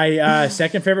 My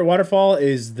second favorite waterfall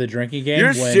is the drinking game.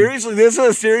 You're seriously? This is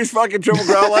a serious fucking Triple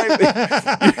Crown life?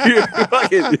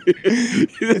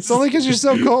 It's only because you're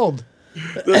so cold.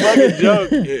 The fucking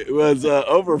joke was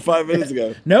over 5 minutes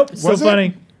ago. Nope, still Was it?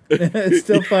 funny. It's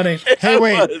still funny. Hey,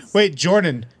 wait,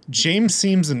 Jordan. James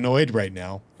seems annoyed right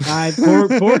now.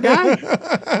 Poor guy.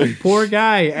 Poor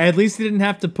guy. At least he didn't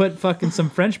have to put fucking some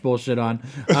French bullshit on.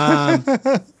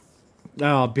 Behind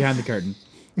the curtain.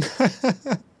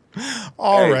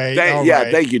 All right.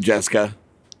 Thank you, Jessica.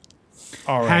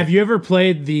 All right. Have you ever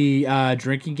played the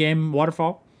drinking game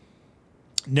Waterfall?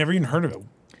 Never even heard of it.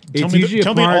 It's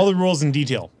Tell me all the rules in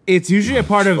detail. It's usually a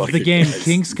part of the Fucking game guys.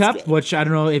 King's Cup, which I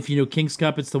don't know if you know King's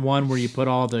Cup. It's the one where you put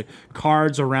all the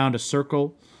cards around a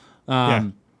circle.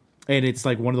 And it's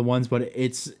like one of the ones, but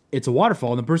it's a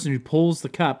waterfall. And the person who pulls the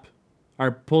cup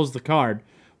or pulls the card,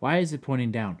 why is it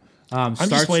pointing down?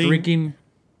 Starts drinking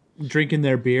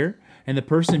their beer. And the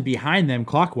person behind them,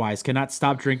 clockwise, cannot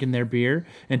stop drinking their beer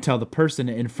until the person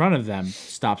in front of them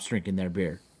stops drinking their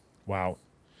beer. Wow.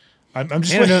 I'm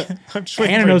just Hannah, waiting. I'm just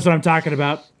waiting Hannah for, knows what I'm talking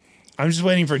about. I'm just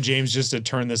waiting for James just to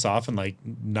turn this off and like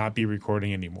not be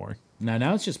recording anymore.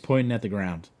 Now it's just pointing at the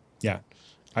ground. Yeah.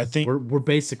 I think We're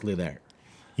basically there.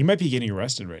 he might be getting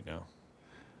arrested right now.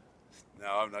 No,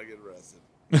 I'm not getting arrested.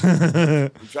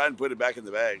 I'm trying to put it back in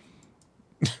the bag.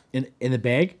 In the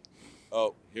bag?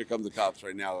 Oh, here come the cops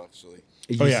right now, actually.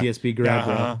 A Oh, yeah. UCSB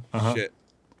grab, bro. Shit.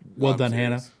 Well I'm done, serious.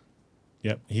 Hannah.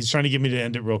 Yep. He's trying to get me to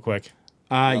end it real quick.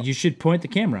 You should point the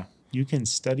camera. You can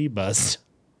study bust.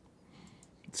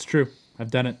 It's true. I've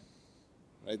done it.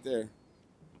 Right there.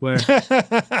 Where?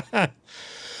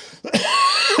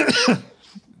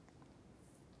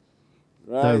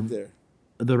 Right there.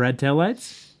 The red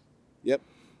taillights? Yep.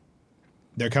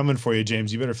 They're coming for you,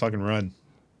 James. You better fucking run.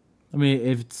 I mean,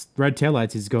 if it's red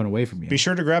taillights, he's going away from you. Be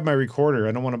sure to grab my recorder.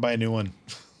 I don't want to buy a new one.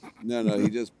 No, he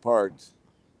just parked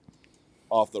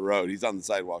off the road. He's on the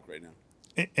sidewalk right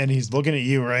now. And he's looking at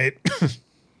you, right? I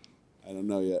don't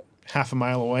know yet. Half a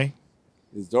mile away.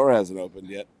 His door hasn't opened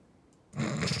yet.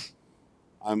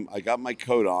 I got my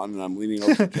coat on and I'm leaning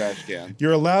over the trash can.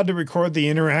 You're allowed to record the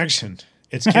interaction.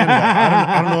 It's Canada.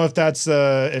 I don't know if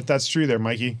that's true there,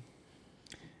 Mikey.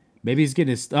 Maybe he's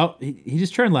getting his... Oh, he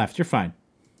just turned left. You're fine.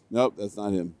 Nope, that's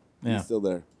not him. Yeah. He's still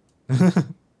there. The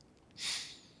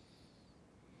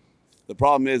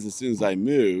problem is, as soon as I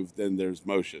move, then there's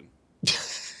motion.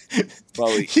 It's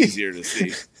probably easier to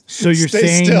see. So you're Stay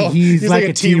saying still. he's like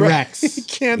a T-Rex. He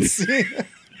can't see.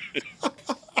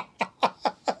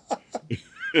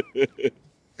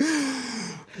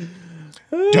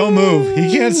 Don't move.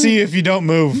 He can't see you if you don't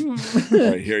move.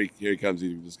 All right, here he comes.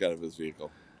 He just got out of his vehicle.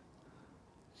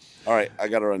 All right, I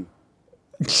gotta run.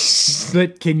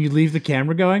 But can you leave the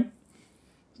camera going?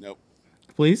 Nope.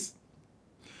 Please?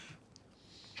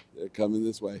 They're coming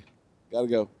this way. Gotta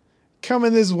go.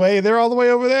 Coming this way. They're all the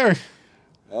way over there.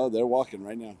 Oh, they're walking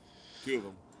right now. 2 of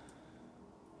them.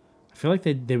 I feel like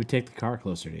they would take the car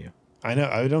closer to you. I know.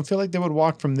 I don't feel like they would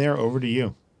walk from there over to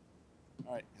you.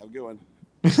 All right, have a good one.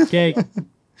 Okay.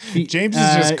 James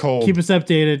is just cold. Keep us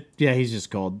updated. Yeah, he's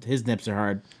just cold. His nips are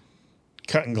hard.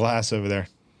 Cutting glass over there.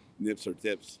 Nips or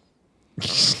tips.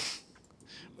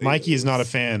 Mikey is not a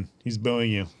fan. He's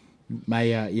booing you.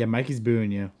 Mikey's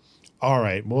booing you. All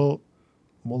right, we'll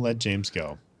let James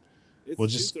go. It's We'll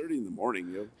just. 2:30 in the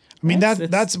morning, yo. I mean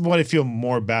that's what I feel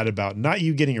more bad about. Not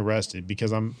you getting arrested,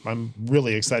 because I'm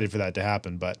really excited for that to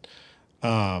happen, but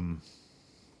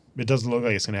it doesn't look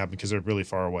like it's going to happen because they're really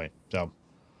far away. So.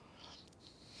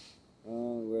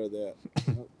 Where are they at?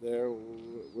 Oh, there.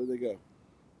 Where'd they go?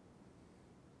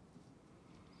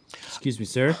 Excuse me,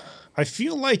 sir. I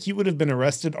feel like you would have been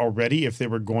arrested already if they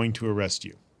were going to arrest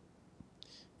you.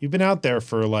 You've been out there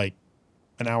for like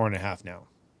an hour and a half now.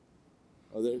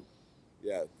 Oh, there.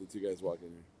 Yeah, the 2 guys walking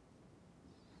here.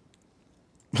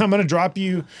 I'm going to drop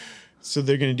you. So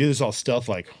they're going to do this all stealth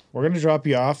like. We're going to drop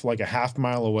you off like a half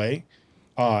mile away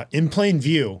in plain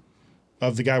view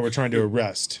of the guy we're trying to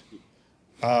arrest.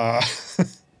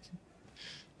 That's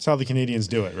how the Canadians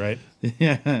do it, right?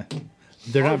 Yeah.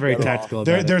 They're not very tactical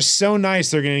about it. They're so nice,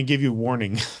 they're going to give you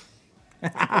warning.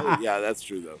 Yeah, that's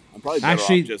true, though. I'm probably better off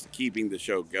just keeping the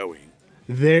show going.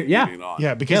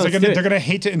 Yeah, because they're going to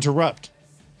hate to interrupt.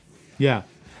 Yeah.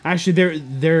 Actually,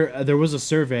 there was a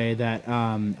survey that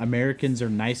Americans are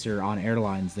nicer on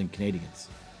airlines than Canadians.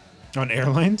 On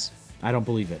airlines? I don't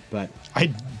believe it, but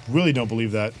I really don't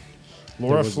believe that.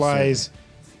 Laura flies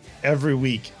every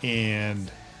week,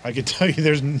 and I can tell you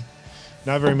there's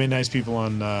not very many nice people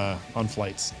on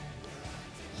flights.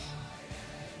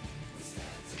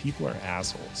 People are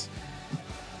assholes.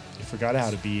 They forgot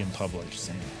how to be in public.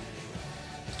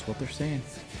 That's what they're saying.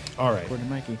 All right. According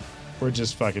to Mikey. We're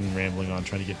just fucking rambling on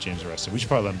trying to get James arrested. We should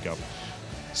probably let him go.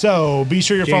 So be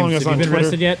sure you're following us on Twitter. Have you been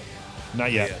arrested yet?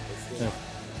 Not yet.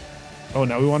 Oh,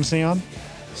 now we want to stay on?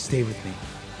 Stay with me.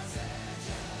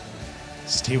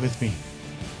 Stay with me.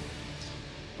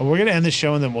 Well, we're going to end the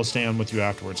show and then we'll stay on with you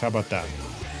afterwards. How about that?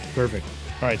 Perfect.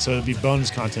 All right, so it'll be bonus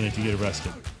content if you get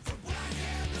arrested.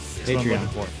 That's what I'm looking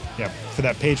for. Yeah, for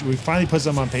that page. We finally put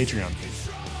some on Patreon.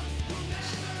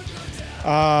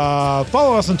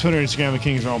 Follow us on Twitter and Instagram at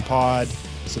Kings Realm Pod.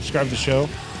 Subscribe to the show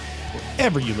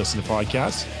wherever you listen to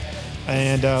podcasts.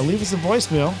 And leave us a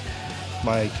voicemail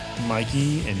like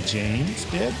Mikey and James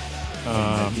did.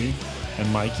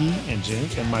 And Mikey and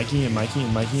James. And Mikey and Mikey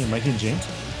and Mikey and Mikey and James.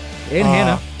 And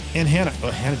Hannah. And Hannah. Oh,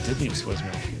 Hannah did leave us a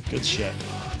voicemail. Good shit.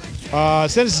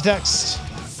 Send us a text.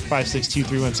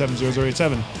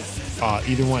 562-317-0087.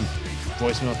 Either one.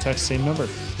 Voicemail, text, same number.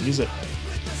 Use it.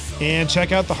 And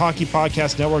check out the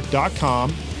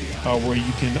hockeypodcastnetwork.com where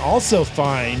you can also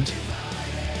find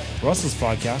Russell's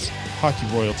podcast, Hockey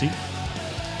Royalty.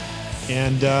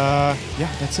 And yeah,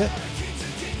 that's it.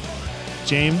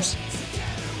 James,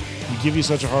 we give you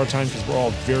such a hard time because we're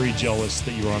all very jealous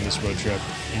that you were on this road trip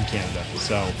in Canada.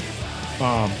 So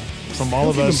from all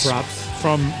of us,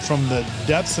 from the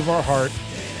depths of our heart,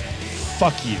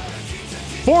 fuck you.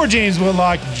 For James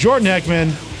Whitlock, Jordan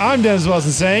Heckman, I'm Dennis Wilson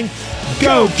saying,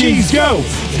 go Keys, go!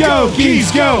 Go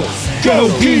Keys, go! Go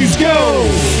Keys, go!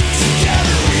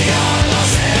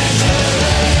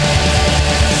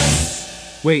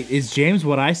 Wait, is James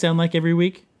what I sound like every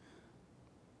week?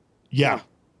 Yeah.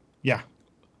 Yeah.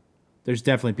 There's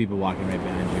definitely people walking right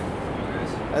behind you.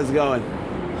 How's it going?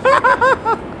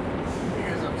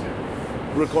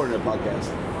 Recording a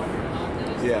podcast.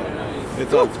 Yeah.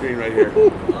 It's on screen right here.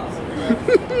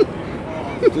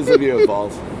 Just a view of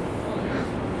falls.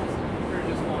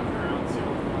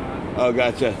 Oh,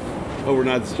 gotcha. Oh, we're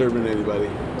not disturbing anybody.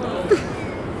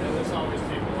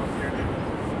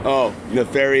 Oh,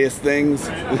 nefarious things.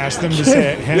 Ask them to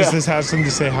say. Ask them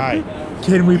to say hi.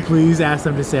 Can we please ask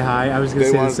them to say hi? I was going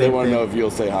to say the same thing. They want to know if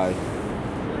you'll say hi.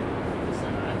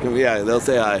 Yeah, they'll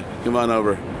say hi. Come on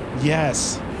over.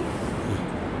 Yes.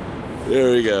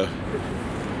 There we go.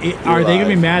 Are they going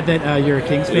to be mad that you're a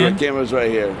Kings fan? The camera's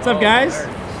right here. What's up, guys?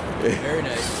 Very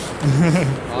nice.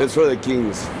 It's for the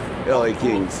Kings, LA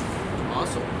Kings.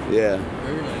 Awesome. Yeah.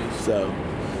 Very nice. So.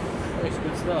 Nice,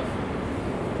 good stuff.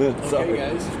 Sorry. Okay,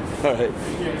 guys. All right.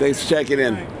 Thanks for checking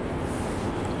in.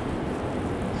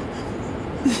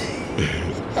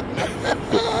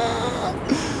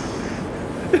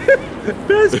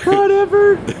 Best pod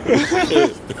ever.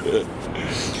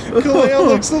 Kaleo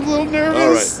looks a little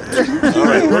nervous. All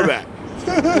right, we're back.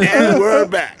 And we're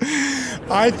back.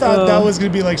 I thought that was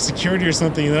going to be like security or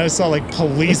something, and then I saw like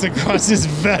police across his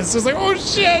vest. I was like, oh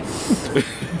shit.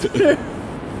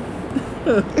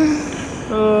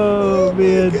 Oh,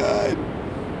 man. God.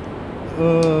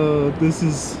 Oh, this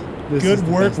is Good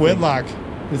work, Whitlock.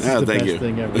 This is the thank best you.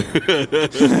 thing ever.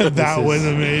 That was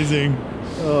amazing.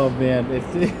 Oh, man.